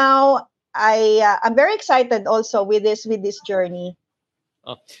franchisee now, I'm very excited also with this journey.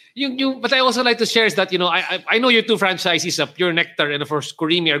 But I also like to share is that I know your two franchisees, Pure Nectar and of course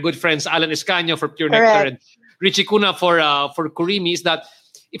Kurimi, are good friends. Alan Escaño for Pure Correct. Nectar and Richie Cuna for Kurimi. Is that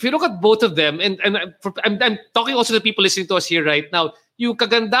if you look at both of them, and I'm talking also to people listening to us here right now. Yung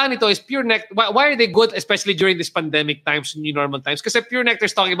kagandaan nito is Pure Nectar. Why are they good, especially during this pandemic times, new normal times? Because Pure Nectar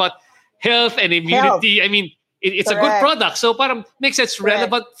is talking about health and immunity. Health. I mean, it's a good product, so parang makes it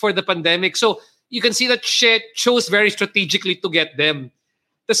relevant for the pandemic. So you can see that Shea chose very strategically to get them.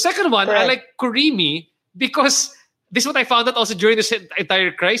 The second one, I like Kurimi because this is what I found out also during this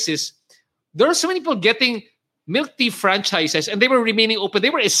entire crisis. There are so many people getting milk tea franchises and they were remaining open. They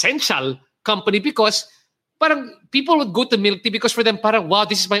were essential company because parang people would go to milk tea because for them parang, wow,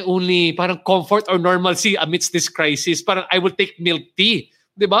 this is my only parang comfort or normalcy amidst this crisis. Parang I will take milk tea.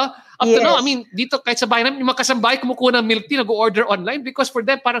 Diba? Up to now, I mean, dito kahit sa bahay namin, yung mga kasambahay kumukuha ng milk tea, nag-order online because for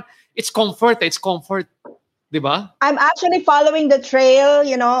them parang it's comfort. Diba? I'm actually following the trail,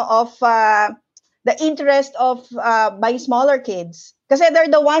 of the interest of by smaller kids. Kasi they're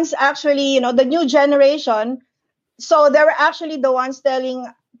the ones actually, the new generation. So they were actually the ones telling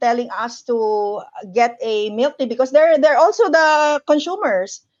us to get a milk tea because they're also the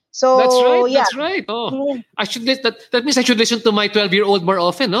consumers. So that's right. Oh, I should that means I should listen to my 12-year-old more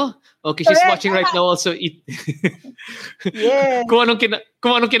often, no? Okay, she's watching right now also. Yes. Kung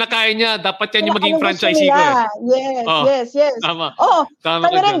anong kinakain niya, dapat yan yung maging franchisee ko. Yes. Tama. Tama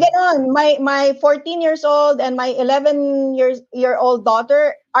rin ganon. My 14 years old and my 11-year old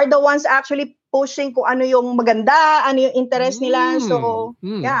daughter are the ones actually pushing kung ano yung maganda, ano yung interest nila. So,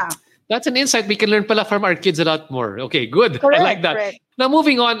 yeah. That's an insight we can learn pala from our kids a lot more. Okay, good. Correct, I like that. Correct. Now,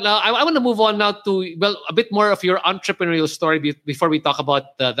 moving on. I want to move on now to, a bit more of your entrepreneurial story before we talk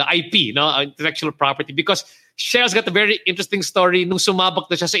about the IP, intellectual property. Because Cheryl's got a very interesting story nung sumabak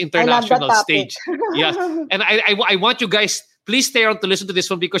na siya sa international stage. Yeah. And I want you guys Please stay on to listen to this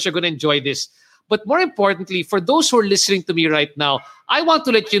one because you're going to enjoy this. But more importantly, for those who are listening to me right now, I want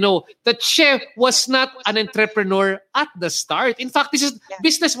to let you know that She was not an entrepreneur at the start. In fact,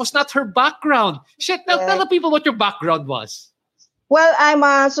 business was not her background. She, tell the people what your background was. Well, I'm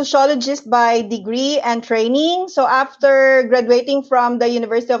a sociologist by degree and training. So after graduating from the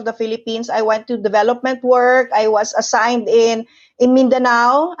University of the Philippines, I went to development work. I was assigned in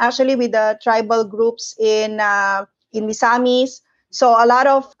Mindanao, actually with the tribal groups in Misamis. So a lot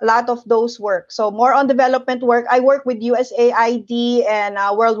of those work. So more on development work. I work with USAID and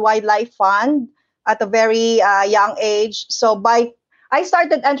World Wildlife Fund at a very young age. So I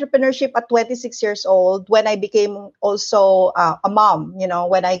started entrepreneurship at 26 years old when I became also a mom.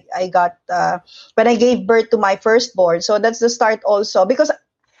 When I gave birth to my firstborn. So that's the start also. Because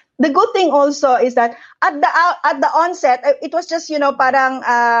the good thing also is that at the onset, it was just parang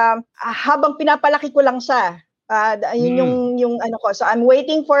habang pinapalaki ko lang siya. Yun yung ano ko. So I'm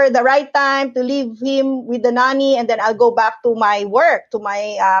waiting for the right time to leave him with the nanny and then I'll go back to my work, to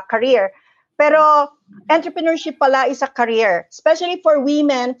my career. Pero entrepreneurship pala is a career, especially for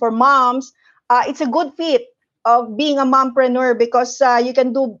women, for moms. It's a good fit of being a mompreneur because you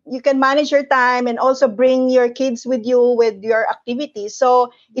can manage your time and also bring your kids with you with your activities.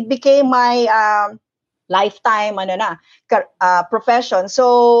 So it became my lifetime profession.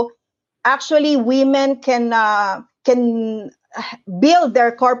 So actually, women can build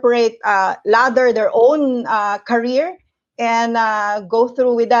their corporate ladder, their own career, and go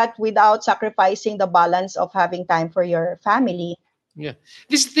through with that without sacrificing the balance of having time for your family. Yeah,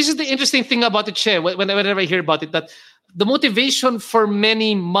 this is the interesting thing about it, Che. Whenever I hear about it, that the motivation for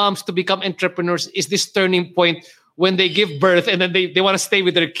many moms to become entrepreneurs is this turning point when they give birth and then they want to stay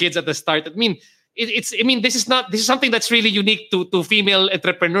with their kids at the start. I mean, this is something that's really unique to female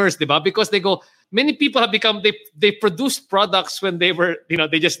entrepreneurs, diba? Because they go, many people have become they produced products when they were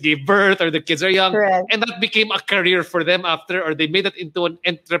they just gave birth or the kids are young. Correct. And that became a career for them after, or they made it into an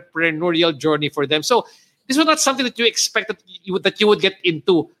entrepreneurial journey for them. So this was not something that you expected that you would get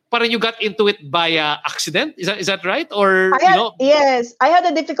into. But you got into it by accident. Is that right? Or yes, I had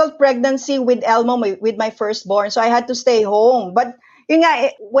a difficult pregnancy with Elmo, with my firstborn, so I had to stay home. But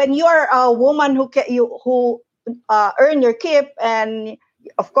when you are a woman who earn your keep, and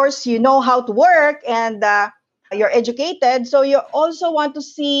of course you know how to work and you're educated, so you also want to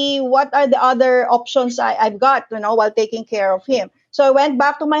see what are the other options I've got, while taking care of him. So I went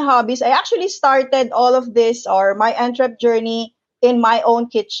back to my hobbies. I actually started all of this, or my entrep journey, in my own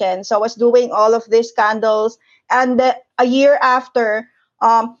kitchen. So I was doing all of these candles, and a year after,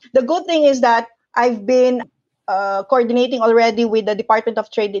 the good thing is that I've been coordinating already with the Department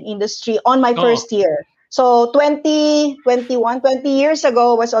of Trade and Industry on my first year. So 20 years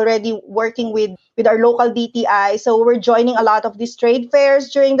ago, I was already working with our local DTI. So we're joining a lot of these trade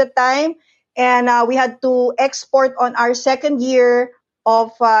fairs during the time. And we had to export on our second year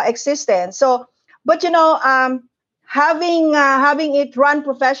of existence. So, but having it run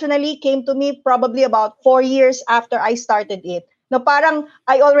professionally came to me probably about 4 years after I started it. No, parang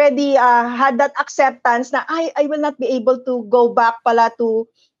I already had that acceptance na I will not be able to go back pala to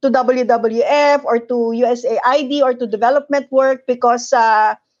WWF or to USAID or to development work because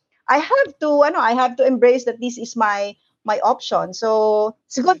I have to embrace that this is my option. So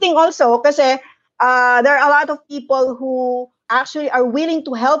it's a good thing also kasi there are a lot of people who actually are willing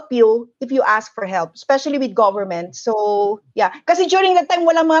to help you if you ask for help, especially with government. So, yeah. Kasi during that time,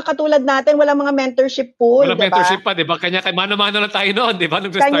 walang mga katulad natin, walang mga mentorship pool, walang mentorship pa, di ba? Mano-mano lang tayo noon, di ba?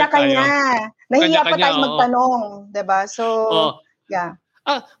 Nung start kanya-kanya. Nahiya pa tayo magtanong, di ba? So, yeah.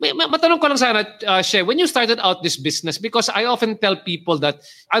 Matanong ko lang sana, She, when you started out this business, because I often tell people that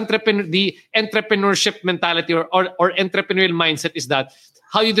the entrepreneurship mentality or entrepreneurial mindset is that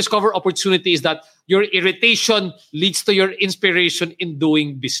how you discover opportunity is that your irritation leads to your inspiration in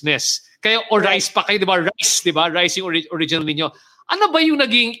doing business. Kaya Oryspa kayo, di ba? Rice yung original ninyo. Ano ba yung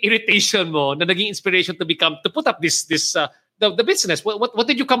naging irritation mo na naging inspiration to put up this the business? What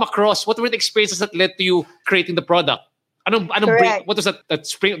did you come across? What were the experiences that led to you creating the product? What was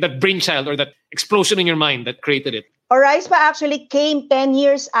that brainchild or that explosion in your mind that created it? Oryspa actually came 10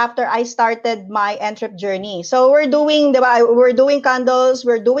 years after I started my entrep journey. So we're doing candles,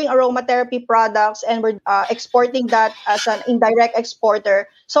 we're doing aromatherapy products, and we're exporting that as an indirect exporter.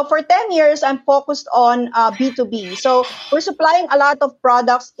 So for 10 years, I'm focused on B2B. So we're supplying a lot of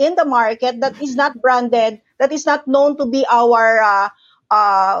products in the market that is not branded, that is not known to be not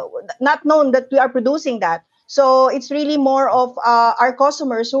known that we are producing that. So it's really more of our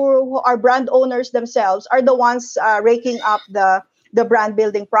customers who are brand owners themselves are the ones raking up the the brand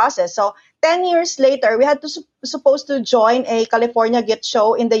building process. So 10 years later, we had to supposed to join a California gift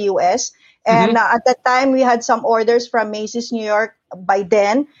show in the US. And at that time, we had some orders from Macy's New York. By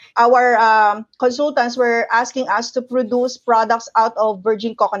then, our consultants were asking us to produce products out of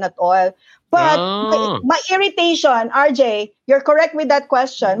virgin coconut oil. But my irritation, RJ, you're correct with that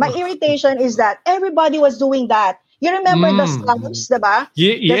question. My irritation is that everybody was doing that. You remember the SARS, diba?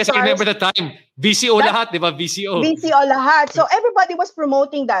 Yes, I remember the time. VCO lahat, diba? VCO. VCO lahat. So everybody was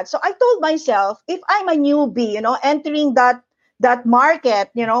promoting that. So I told myself, if I'm a newbie, entering that market,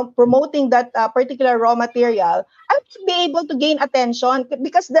 promoting that particular raw material, I would be able to gain attention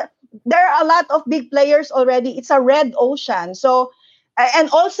because there are a lot of big players already. It's a red ocean. So, and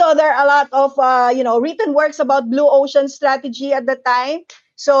also there are a lot of, written works about blue ocean strategy at the time.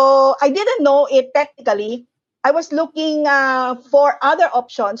 So I didn't know it technically. I was looking for other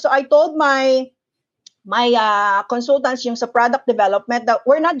options. So I told my consultants yung sa product development that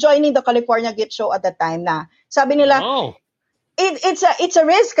we're not joining the California gift show at the time na. Sabi nila, it's a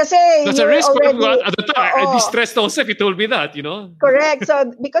risk kasi that's a risk already, at the time. I'd be stressed also if you told me that, Correct.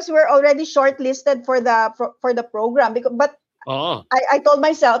 So because we're already shortlisted for the program, but I told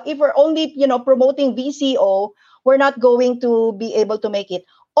myself if we're only promoting VCO, we're not going to be able to make it.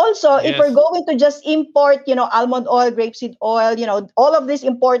 Also, if we're going to just import, almond oil, grapeseed oil, all of these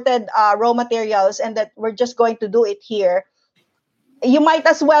imported raw materials, and that we're just going to do it here, you might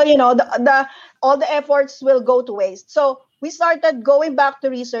as well, all the efforts will go to waste. So we started going back to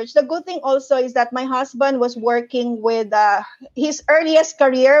research. The good thing also is that my husband was working with his earliest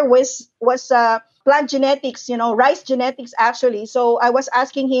career was plant genetics, rice genetics actually. So I was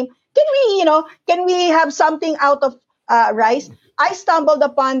asking him, can we have something out of rice? I stumbled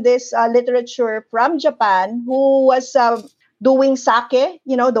upon this literature from Japan who was doing sake,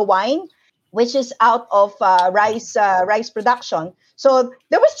 the wine, which is out of rice production. So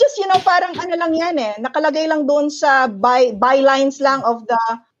there was just, parang ano lang yan nakalagay lang doon sa bylines lang of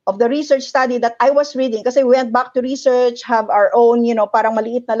the research study that I was reading. Kasi we went back to research, have our own, parang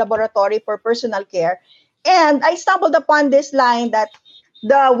maliit na laboratory for personal care. And I stumbled upon this line that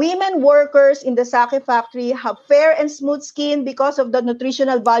the women workers in the sake factory have fair and smooth skin because of the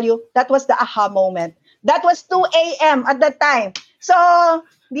nutritional value. That was the aha moment. That was 2 a.m. at that time. So,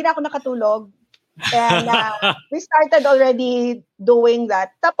 hindi na ako nakatulog. And we started already doing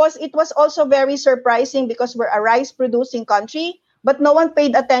that. Tapos, it was also very surprising because we're a rice-producing country, but no one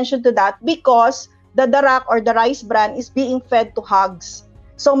paid attention to that because the darak or the rice bran is being fed to hogs.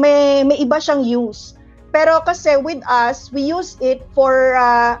 So, may iba siyang use. Pero kasi with us, we use it for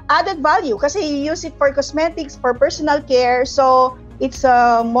added value. Kasi you use it for cosmetics, for personal care. So, it's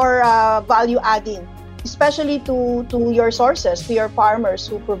more value-adding. Especially to your sources, to your farmers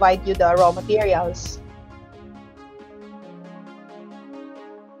who provide you the raw materials.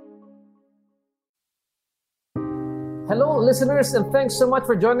 Hello, listeners, and thanks so much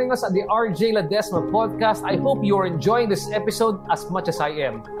for joining us at the RJ Ledesma podcast. I hope you're enjoying this episode as much as I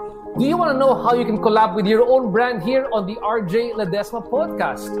am. Do you want to know how you can collab with your own brand here on the RJ Ledesma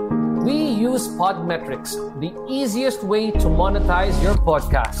podcast? We use Podmetrics, the easiest way to monetize your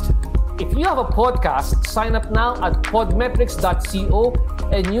podcast. If you have a podcast, sign up now at podmetrics.co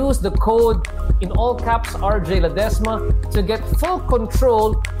and use the code in all caps RJ Ledesma to get full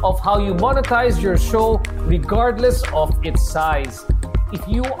control of how you monetize your show regardless of its size. If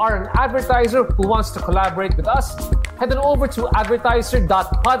you are an advertiser who wants to collaborate with us, head on over to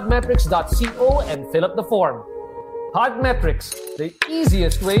advertiser.podmetrics.co and fill up the form. Podmetrics, the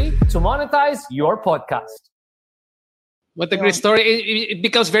easiest way to monetize your podcast. What a great story. It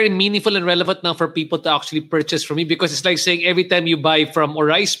becomes very meaningful and relevant now for people to actually purchase from me because it's like saying every time you buy from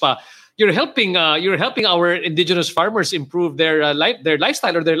Oryspa, you're helping our indigenous farmers improve their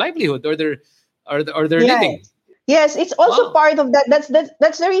lifestyle or their livelihood or their living. Yes, it's also part of that. That's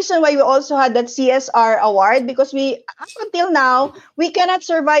the reason why we also had that CSR award because we up until now we cannot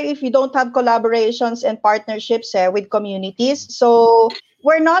survive if we don't have collaborations and partnerships with communities. So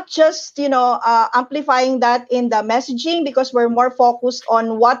we're not just amplifying that in the messaging because we're more focused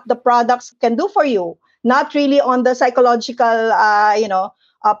on what the products can do for you, not really on the psychological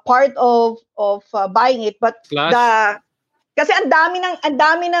part of buying it, but kasi ang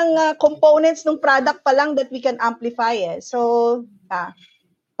dami ng components ng product pa lang that we can amplify So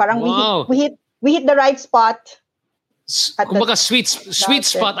parang we hit the right spot. Kumbaga sweet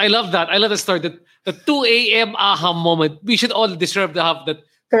spot. I love that. I love the story. The 2 a.m. aha moment. We should all deserve to have that.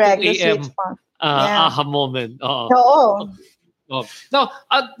 Correct. 2 a.m. Aha moment. Oo. Oh. Now,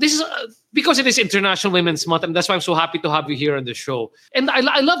 this is because it is International Women's Month, and that's why I'm so happy to have you here on the show. And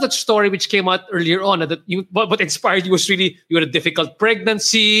I love that story which came out earlier on that what inspired you was really you had a difficult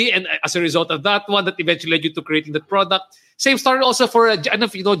pregnancy, and as a result of that one, that eventually led you to creating that product. Same story also for I don't know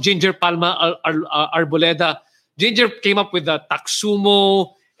if you know Ginger Palma Arboleda. Ginger came up with the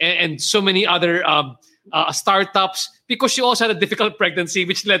Taxumo and so many other startups because she also had a difficult pregnancy,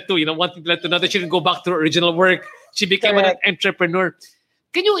 which led to one thing led to another. She didn't go back to her original work. She became an entrepreneur.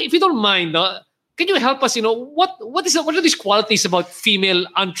 Can you, if you don't mind, can you help us? What are these qualities about female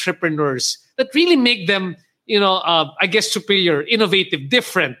entrepreneurs that really make them, I guess, superior, innovative,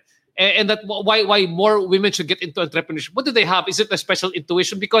 different, and that why more women should get into entrepreneurship? What do they have? Is it a special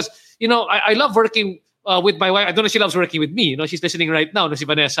intuition? Because I love working with my wife. I don't know if she loves working with me. She's listening right now. Si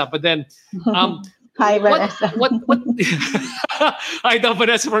Vanessa. But then, hi Vanessa. What? Hi,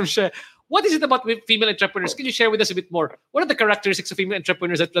 Vanessa from Sherill. What is it about female entrepreneurs? Can you share with us a bit more? What are the characteristics of female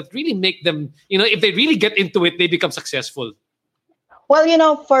entrepreneurs that really make them, if they really get into it, they become successful?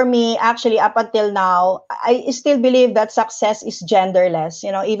 Well, for me, actually, up until now, I still believe that success is genderless.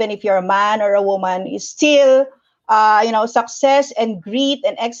 Even if you're a man or a woman, it's still, success and grit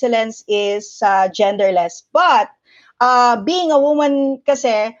and excellence is genderless. But being a woman,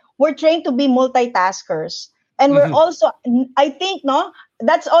 kasi, we're trained to be multitaskers. And we're also, I think,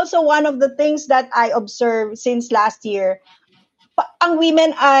 that's also one of the things that I observed since last year. Ang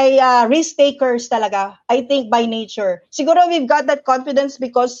women ay risk takers talaga, I think, by nature. Siguro we've got that confidence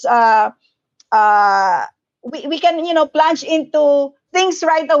because we can, plunge into things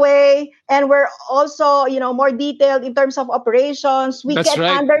right away. And we're also, more detailed in terms of operations. We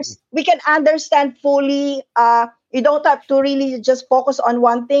can understand fully. You don't have to really just focus on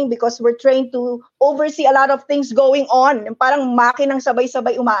one thing because we're trained to oversee a lot of things going on. Parang makinang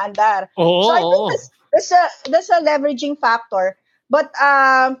sabay-sabay umaandar. Oh, so I think that's a leveraging factor. But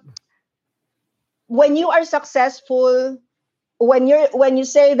when you are successful, when you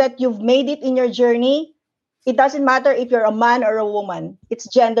say that you've made it in your journey, it doesn't matter if you're a man or a woman. It's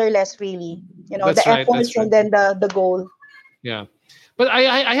genderless, really. That's the right, efforts and then the goal. Yeah. But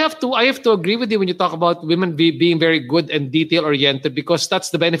I have to agree with you when you talk about women being very good and detail oriented, because that's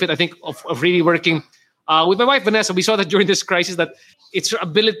the benefit, I think, of really working with my wife Vanessa. We saw that during this crisis that it's her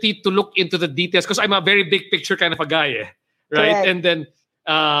ability to look into the details, because I'm a very big picture kind of a guy, right? Correct. And then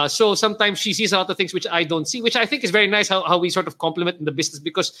so sometimes she sees a lot of things which I don't see, which I think is very nice how we sort of complement in the business,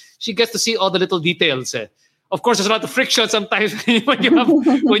 because she gets to see all the little details. Of course, there's a lot of friction sometimes when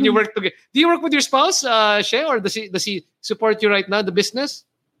you work together. Do you work with your spouse, Shea, or does he support you right now in the business?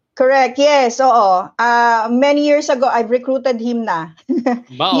 Correct. Yes. Oo. Many years ago, I've recruited him na.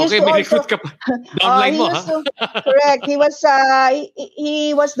 Wow. Okay, may recruit ka pa. Downline mo, ha? Correct.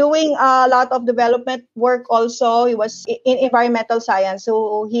 He was doing a lot of development work also. He was in environmental science.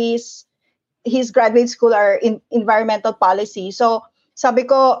 So his graduate school are in environmental policy. So sabi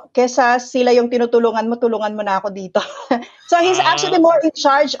ko, kesa sila yung tulungan mo na ako dito. So he's actually more in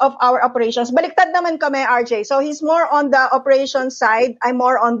charge of our operations. Baliktad naman kami, RJ. So he's more on the operations side. I'm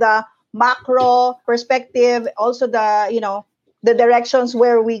more on the macro perspective. Also the directions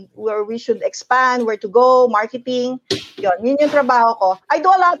where we should expand, where to go, marketing. Yun yung trabaho ko. I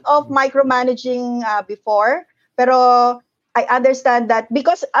do a lot of micromanaging before, pero I understand that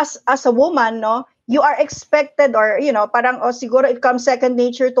because as a woman, you are expected, or parang siguro it comes second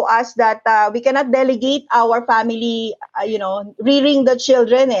nature to us that we cannot delegate our family, rearing the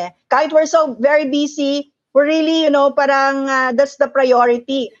children. Kahit we're so very busy, we're really, parang that's the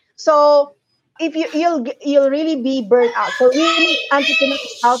priority. So if you'll really be burnt out. So really,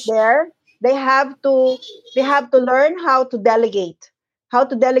 entrepreneurs out there, they have to learn how to delegate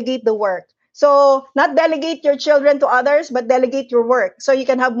the work. So not delegate your children to others, but delegate your work so you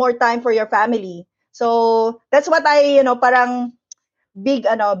can have more time for your family. So that's what I, parang big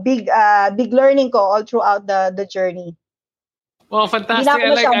learning ko all throughout the journey. Well, fantastic.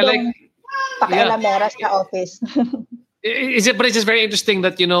 I like pakialamera sa office. But it's just very interesting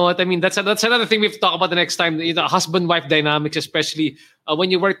that, what I mean, that's another thing we have to talk about the next time, husband-wife dynamics, especially when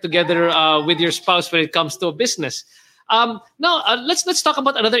you work together with your spouse when it comes to a business. Now, let's talk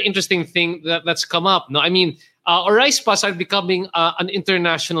about another interesting thing that's come up. No, I mean, Oryspa started becoming an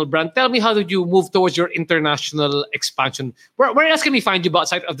international brand. Tell me, how did you move towards your international expansion? Where else can we find you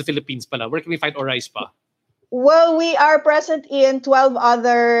outside of the Philippines, pala? Where can we find Oryspa? Well, we are present in 12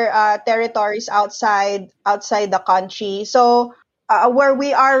 other territories outside the country. So where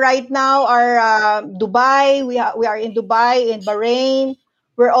we are right now are Dubai. We are in Dubai, in Bahrain.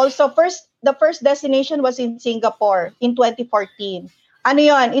 We're also the first destination was in Singapore in 2014. Ano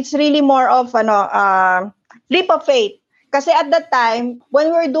yun? It's really more of leap of faith. Kasi at that time,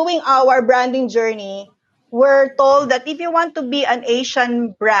 when we're doing our branding journey, we're told that if you want to be an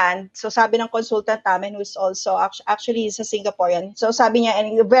Asian brand, so sabi ng consultant namin who's also actually is a Singaporean. So sabi niya,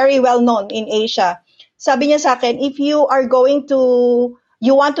 and very well known in Asia. Sabi niya sa akin, if you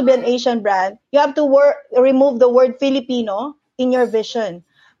want to be an Asian brand, you have to remove the word Filipino in your vision,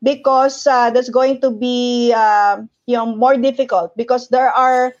 because that's going to be more difficult, because there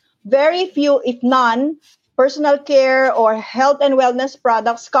are very few, if none, personal care or health and wellness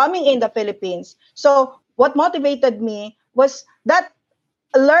products coming in the Philippines. So what motivated me was that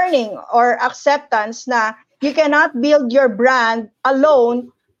learning or acceptance na you cannot build your brand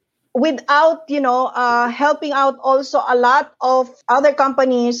alone without, helping out also a lot of other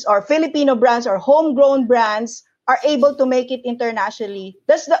companies or Filipino brands or homegrown brands are able to make it internationally.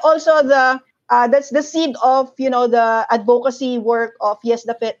 That's that's the seed of, the advocacy work of Yes,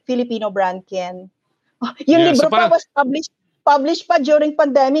 the Filipino Brand Can. Yung libro pa was published pa during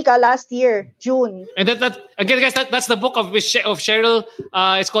pandemic last year, June. And that again, guys, that's the book of Sherill.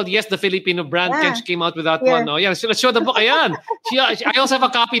 It's called Yes, the Filipino Brand Can. She came out with that one. Oh, yeah, so let's show the book. Ayan. I also have a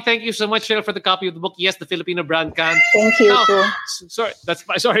copy. Thank you so much, Sherill, for the copy of the book Yes, the Filipino Brand Can. Thank you. Now,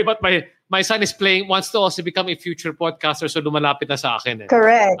 sorry, but my son is wants to also become a future podcaster, so lumalapit na sa akin.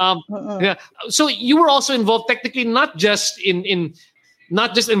 Correct. Yeah. So you were also involved technically not just in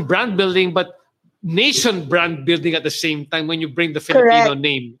brand building, but nation brand building at the same time when you bring the Filipino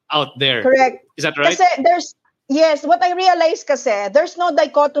name out there. Correct. Is that right? Yes, what I realized kasi, there's no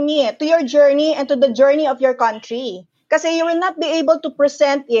dichotomy to your journey and to the journey of your country. Kasi you will not be able to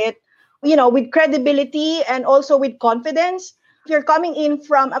present it, with credibility and also with confidence. If you're coming in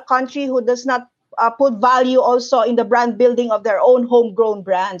from a country who does not put value also in the brand building of their own homegrown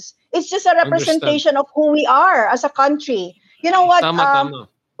brands. It's just a representation of who we are as a country. You know what? Tama.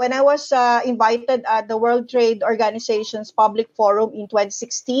 When I was invited at the World Trade Organization's public forum in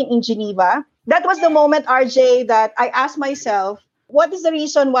 2016 in Geneva, that was the moment, RJ, that I asked myself, what is the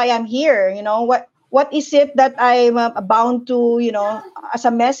reason why I'm here? What is it that I'm bound to, as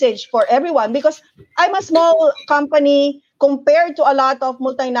a message for everyone? Because I'm a small company compared to a lot of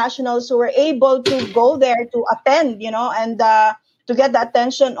multinationals who were able to go there to attend, and to get the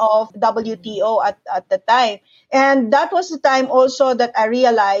attention of WTO at the time. And that was the time also that I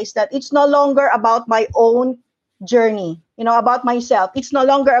realized that it's no longer about my own journey, about myself. It's no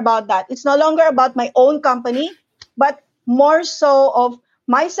longer about that. It's no longer about my own company, but more so of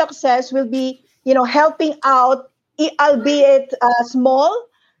my success will be, helping out, albeit a small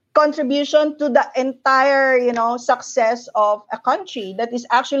contribution to the entire, success of a country that is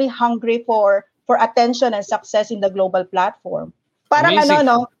actually hungry for attention and success in the global platform. Parang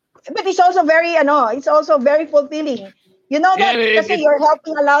but it's also very fulfilling. Because you're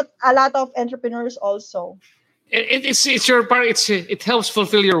helping a lot of entrepreneurs also. It's your part. It helps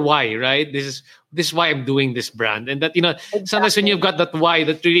fulfill your why, right? This is why I'm doing this brand, and that exactly. Sometimes when you've got that why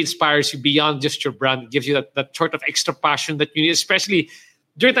that really inspires you beyond just your brand, it gives you that sort of extra passion that you need, especially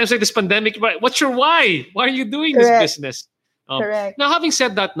during times like this pandemic. What's your why? Why are you doing this business? Correct. Now, having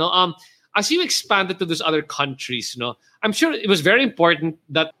said that, as you expanded to those other countries, I'm sure it was very important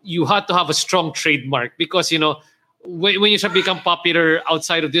that you had to have a strong trademark because, when you start become popular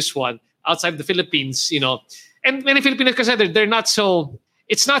outside of this one, outside the Philippines, and many Filipinos consider they're not so,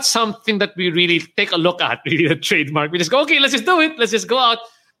 it's not something that we really take a look at, really, the trademark. We just go, okay, let's just do it. Let's just go out.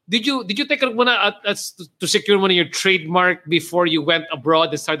 Did you take a look to secure one of your trademark before you went abroad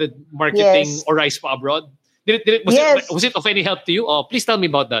and started marketing Oryspa abroad? Was it of any help to you? Oh, please tell me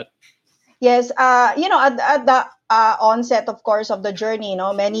about that. Yes, at the onset, of course, of the journey,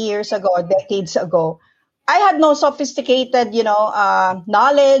 many years ago, decades ago, I had no sophisticated,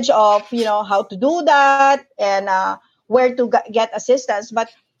 knowledge of, how to do that and where to get assistance. But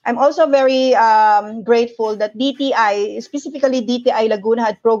I'm also very grateful that DTI, specifically DTI Laguna,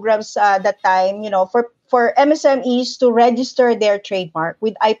 had programs that time, for MSMEs to register their trademark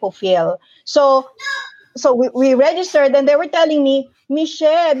with IPOFIL. So we registered, and they were telling me,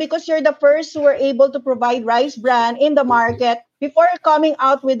 Michelle, because you're the first who were able to provide rice bran in the market before coming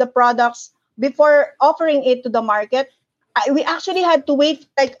out with the products, before offering it to the market, we actually had to wait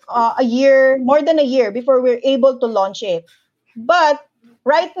like a year, more than a year, before we were able to launch it. But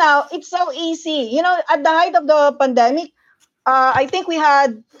right now, it's so easy. At the height of the pandemic, I think we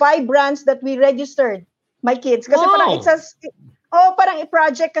had 5 brands that we registered, my kids. Kasi parang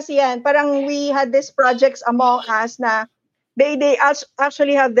project kasi yan. Parang we had these projects among us na they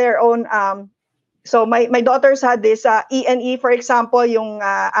actually have their own. So my daughters had this E&E, for example, yung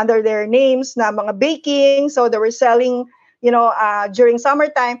under their names na mga baking. So they were selling, during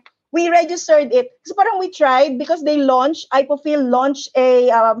summertime. we registered it. So parang we tried because IPOFIL launched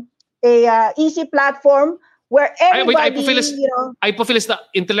a easy platform where everybody, IPOFIL is the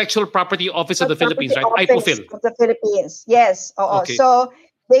Intellectual Property Office of the Philippines, right? IPOFIL of the Philippines, yes. Okay. So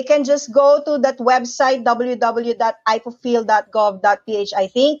they can just go to that website www.ipofil.gov.ph, I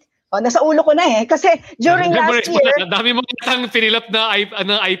think. Nasa ulo ko na kasi during last year, dami mo nang pinilap na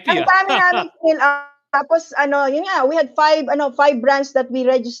IP. Ang dami namin fill up. Tapos yun nga, we had five brands that we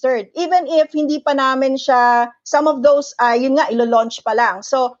registered. Even if hindi pa namin siya, some of those yun nga ilo-launch pa lang.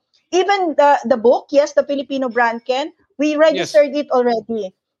 So even the book, yes, the Filipino Brand Can, we registered it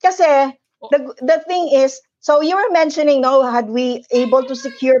already. Kasi the thing is, so you were mentioning, had we able to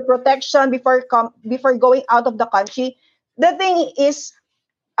secure protection before going out of the country? The thing is,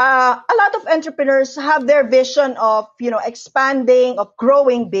 a lot of entrepreneurs have their vision of, expanding, of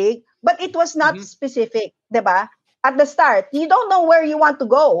growing big, but it was not specific, diba? At the start, you don't know where you want to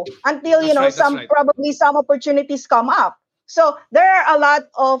go until, probably some opportunities come up. So there are a lot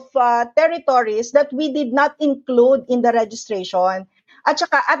of territories that we did not include in the registration. At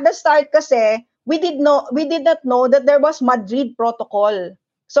saka at the start kasi, we did not know that there was Madrid Protocol.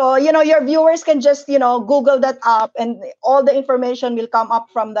 So, your viewers can just, Google that up and all the information will come up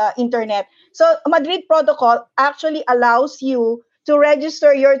from the internet. So Madrid Protocol actually allows you to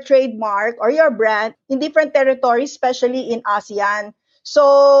register your trademark or your brand in different territories, especially in ASEAN.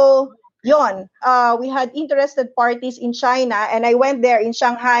 So, we had interested parties in China, and I went there in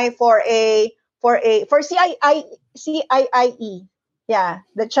Shanghai for CIIE. Yeah,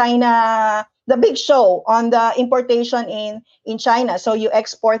 the big show on the importation in China. So you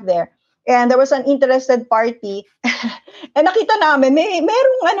export there. And there was an interested party. And nakita namin,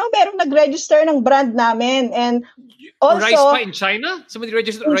 merong nag-register ng brand namin. And also, Oryspa in China? Somebody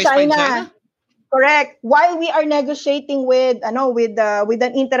registered Oryspa in China? Correct. While we are negotiating with an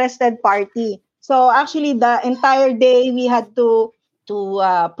interested party. So actually the entire day we had to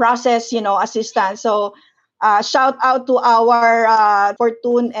process, assistance. So shout out to our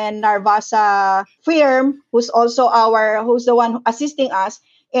Fortune and Narvasa firm, who's the one assisting us,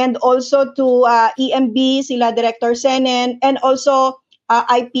 and also to EMB, sila Director Senen, and also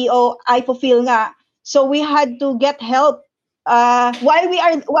IPOFIL nga. So we had to get help while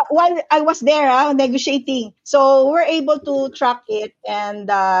I was there negotiating. So we're able to track it, and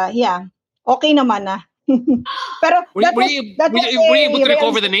okay naman na. Pero were you able to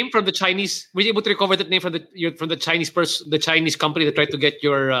recover the name from the Chinese? Were you able to recover that name from the Chinese person, the Chinese company that tried to get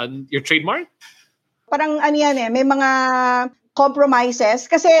your trademark? Parang may mga compromises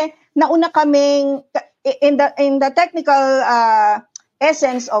kasi nauna kaming in the technical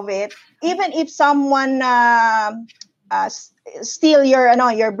essence of it. Even if someone steal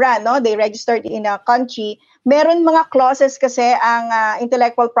your brand, they registered in a country, meron mga clauses kasi ang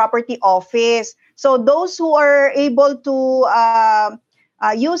Intellectual Property Office. So those who are able to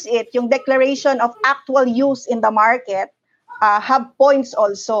use it, yung declaration of actual use in the market, have points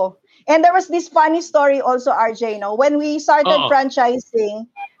also. And there was this funny story also, RJ, when we started franchising,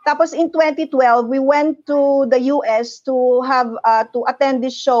 tapos in 2012, we went to the US to have to attend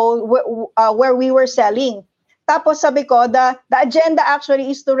this show where we were selling. Tapos sabi ko, the agenda actually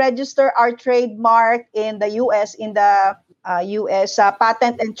is to register our trademark in the US, in the US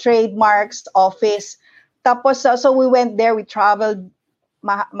Patent and Trademarks Office. Tapos so we went there, we traveled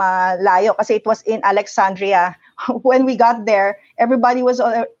malayo kasi it was in Alexandria. When we got there, everything was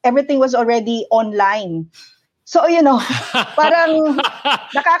already online. So parang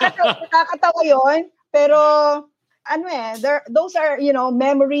nakakatawa yon, pero those are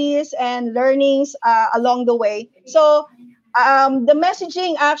memories and learnings along the way. So the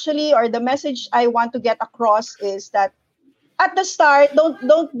messaging actually, or the message I want to get across is that at the start,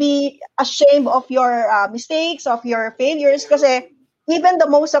 don't be ashamed of your mistakes, of your failures, kasi even the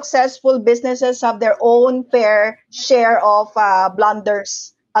most successful businesses have their own fair share of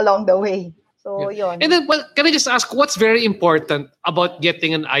blunders along the way. So yun. And then, can I just ask, what's very important about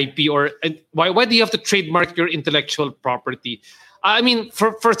getting an IP, or why do you have to trademark your intellectual property? I mean,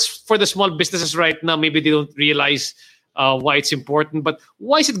 for the small businesses right now, maybe they don't realize why it's important, but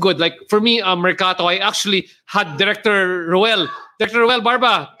why is it good? Like for me, Mercato, I actually had Director Roel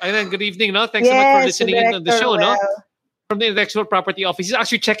Barba. And good evening, no? Thanks so much for listening in on the show, no? From the Intellectual Property Office. He's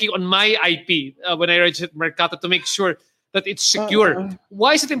actually checking on my IP when I registered Mercato to make sure that it's secure.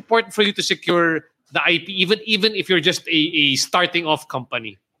 Why is it important for you to secure the IP, even if you're just a starting off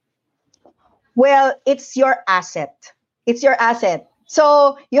company? Well, it's your asset. It's your asset.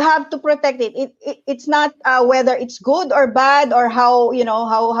 So you have to protect it. It's not whether it's good or bad or how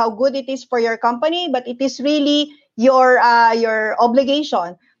good it is for your company, but it is really your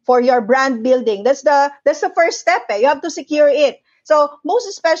obligation. for your brand building. That's the first step. You have to secure it. So most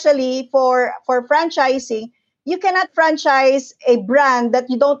especially for franchising, you cannot franchise a brand that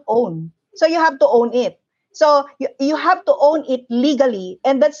you don't own. So you have to own it. So you have to own it legally.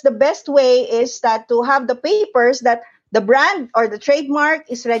 And that's the best way is that to have the papers that the brand or the trademark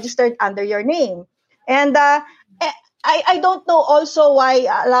is registered under your name. And I don't know also why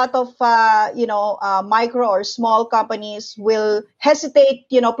a lot of micro or small companies will hesitate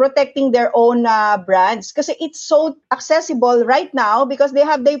protecting their own brands because it's so accessible right now because they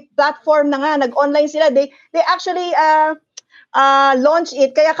have the platform na nga, nag-online sila, they actually launch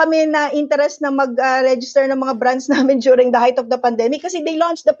it. Kaya kami na interest na mag-register ng mga brands namin during the height of the pandemic kasi they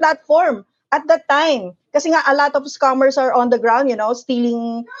launched the platform at that time. Kasi nga, a lot of scammers are on the ground,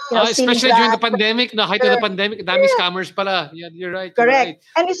 stealing, especially during the pandemic, the height of the pandemic, dami scammers pala. Yeah, you're right. Correct. Right.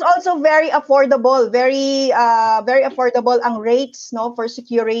 And it's also very affordable, very affordable ang rates, for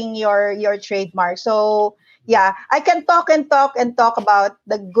securing your trademark. So, yeah, I can talk about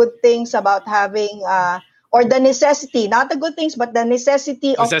the good things about having, or the necessity, not the good things, but the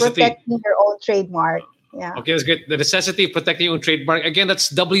necessity of protecting your own trademark. Yeah. Okay, that's great. The necessity of protecting your own trademark. Again,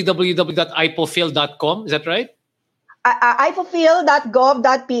 that's www.ipofil.com. Is that right?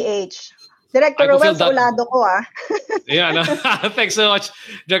 ipofil.gov.ph. Director Rowell, sa ulado ko Yeah, no. Thanks so much,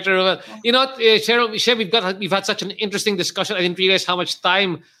 Director Rowell. You know what, Sherill, we've had such an interesting discussion. I didn't realize how much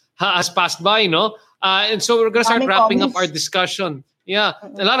time has passed by, and so we're going to start wrapping up our discussion. Yeah,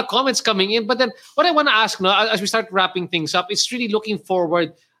 a lot of comments coming in. But then what I want to ask now, as we start wrapping things up, is really looking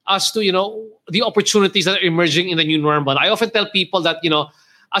forward as to, the opportunities that are emerging in the new normal. I often tell people that,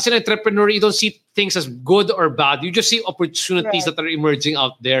 as an entrepreneur, you don't see things as good or bad. You just see opportunities that are emerging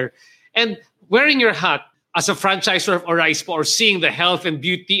out there. And wearing your hat as a franchisor of Oryspa or seeing the health and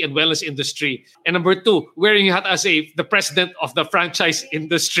beauty and wellness industry. And number 2, wearing your hat as the president of the franchise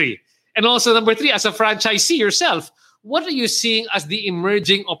industry. And also number 3, as a franchisee yourself. What are you seeing as the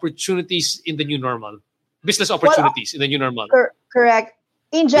emerging opportunities in the new normal? Business opportunities in the new normal. Correct.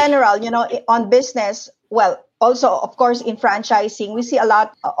 In general, on business, also, of course, in franchising, we see a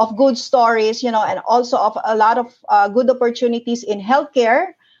lot of good stories, and also of a lot of good opportunities in healthcare,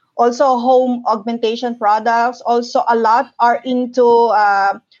 also home augmentation products. Also, a lot are into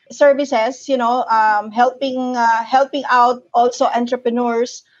services, helping out also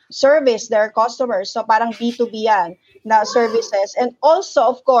entrepreneurs service their customers. So parang B2B yan na services. And also,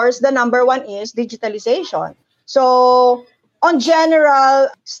 of course, the number 1 is digitalization. So on general,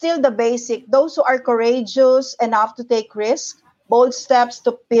 still the basic, those who are courageous enough to take risks, bold steps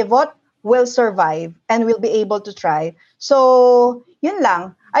to pivot will survive and will be able to thrive. So, yun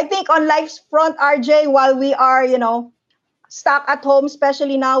lang. I think on life's front, RJ, while we are, stuck at home,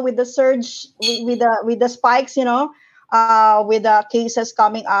 especially now with the surge, with the spikes, with the cases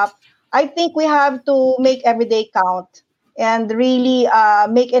coming up, I think we have to make every day count and really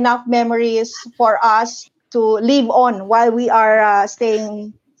make enough memories for us to live on while we are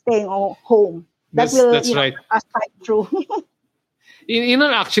staying home. That's right. Aspect true.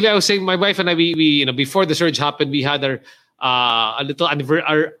 Actually, I was saying my wife and I, we before the surge happened, we had our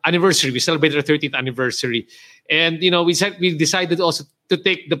anniversary. We celebrated our 30th anniversary, and we decided also to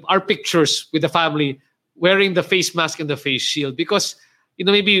take our pictures with the family wearing the face mask and the face shield because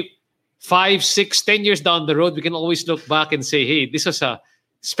maybe 5, 6, 10 years down the road, we can always look back and say, hey, this was a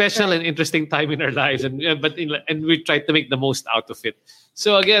special and interesting time in our lives, and we try to make the most out of it.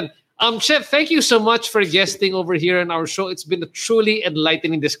 So again, Chef, thank you so much for guesting over here on our show. It's been a truly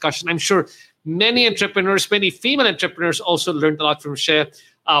enlightening discussion. I'm sure many entrepreneurs, many female entrepreneurs also learned a lot from Chef,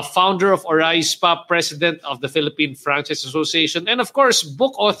 founder of Oryspa, president of the Philippine Franchise Association, and of course,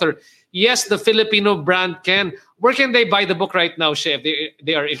 book author. Yes, the Filipino brand can. Where can they buy the book right now, Chef?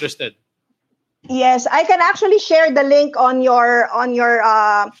 They are interested. Yes, I can actually share the link on your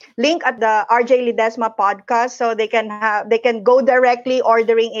link at the RJ Ledesma podcast, so they can go directly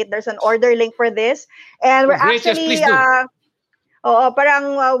ordering it. There's an order link for this, and we're actually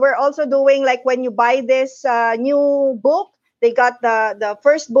we're also doing like when you buy this new book, they got the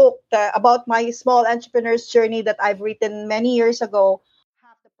first book about my small entrepreneur's journey that I've written many years ago,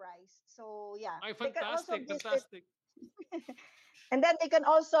 half the price. So yeah, fantastic. And then they can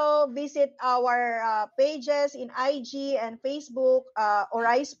also visit our pages in IG and Facebook,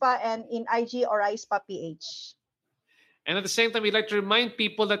 Oryspa, and in IG, Oryspa PH. And at the same time, we'd like to remind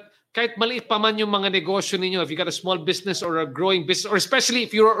people that kahit maliit pa man yung mga negosyo ninyo, if you got a small business or a growing business, or especially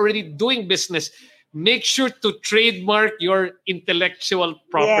if you're already doing business, make sure to trademark your intellectual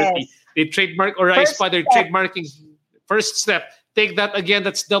property. Yes. They trademark Oryspa, they're trademarking. First step, take that again.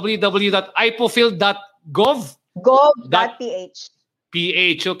 That's www.ipofil.gov.ph.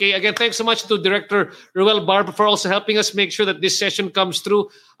 PH. Okay, again, thanks so much to Director Ruel Barber for also helping us make sure that this session comes through.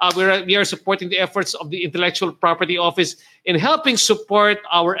 We are supporting the efforts of the Intellectual Property Office in helping support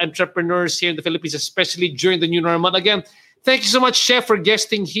our entrepreneurs here in the Philippines, especially during the new normal. Again, thank you so much, Chef, for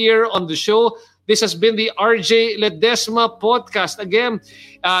guesting here on the show. This has been the RJ Ledesma podcast. Again,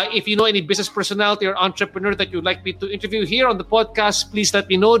 if you know any business personality or entrepreneur that you'd like me to interview here on the podcast, please let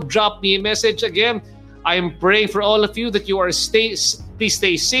me know. Drop me a message. Again, I am praying for all of you that you are please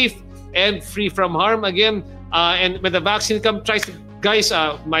stay safe and free from harm. Again, and when the vaccine comes, guys,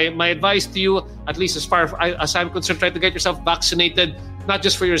 my advice to you, at least as far as I'm concerned, try to get yourself vaccinated, not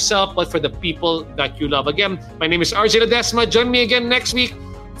just for yourself, but for the people that you love. Again, my name is RJ Ledesma. Join me again next week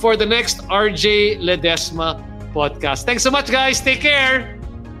for the next RJ Ledesma podcast. Thanks so much, guys. Take care.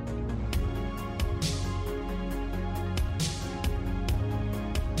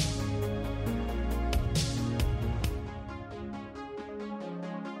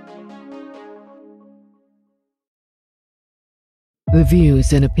 The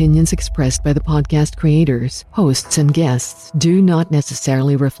views and opinions expressed by the podcast creators, hosts, and guests do not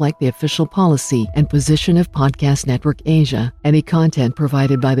necessarily reflect the official policy and position of Podcast Network Asia. Any content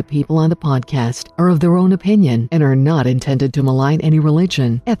provided by the people on the podcast are of their own opinion and are not intended to malign any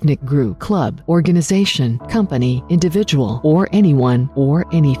religion, ethnic group, club, organization, company, individual, or anyone or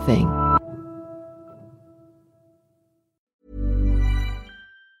anything.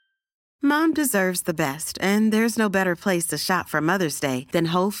 Mom deserves the best, and there's no better place to shop for Mother's Day than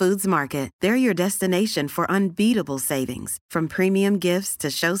Whole Foods Market. They're your destination for unbeatable savings, from premium gifts to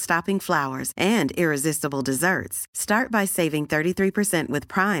show-stopping flowers and irresistible desserts. Start by saving 33% with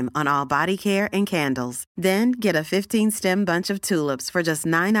Prime on all body care and candles. Then get a 15-stem bunch of tulips for just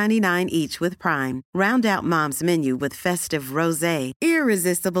 $9.99 each with Prime. Round out Mom's menu with festive rosé,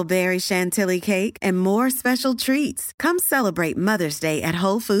 irresistible berry chantilly cake, and more special treats. Come celebrate Mother's Day at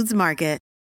Whole Foods Market.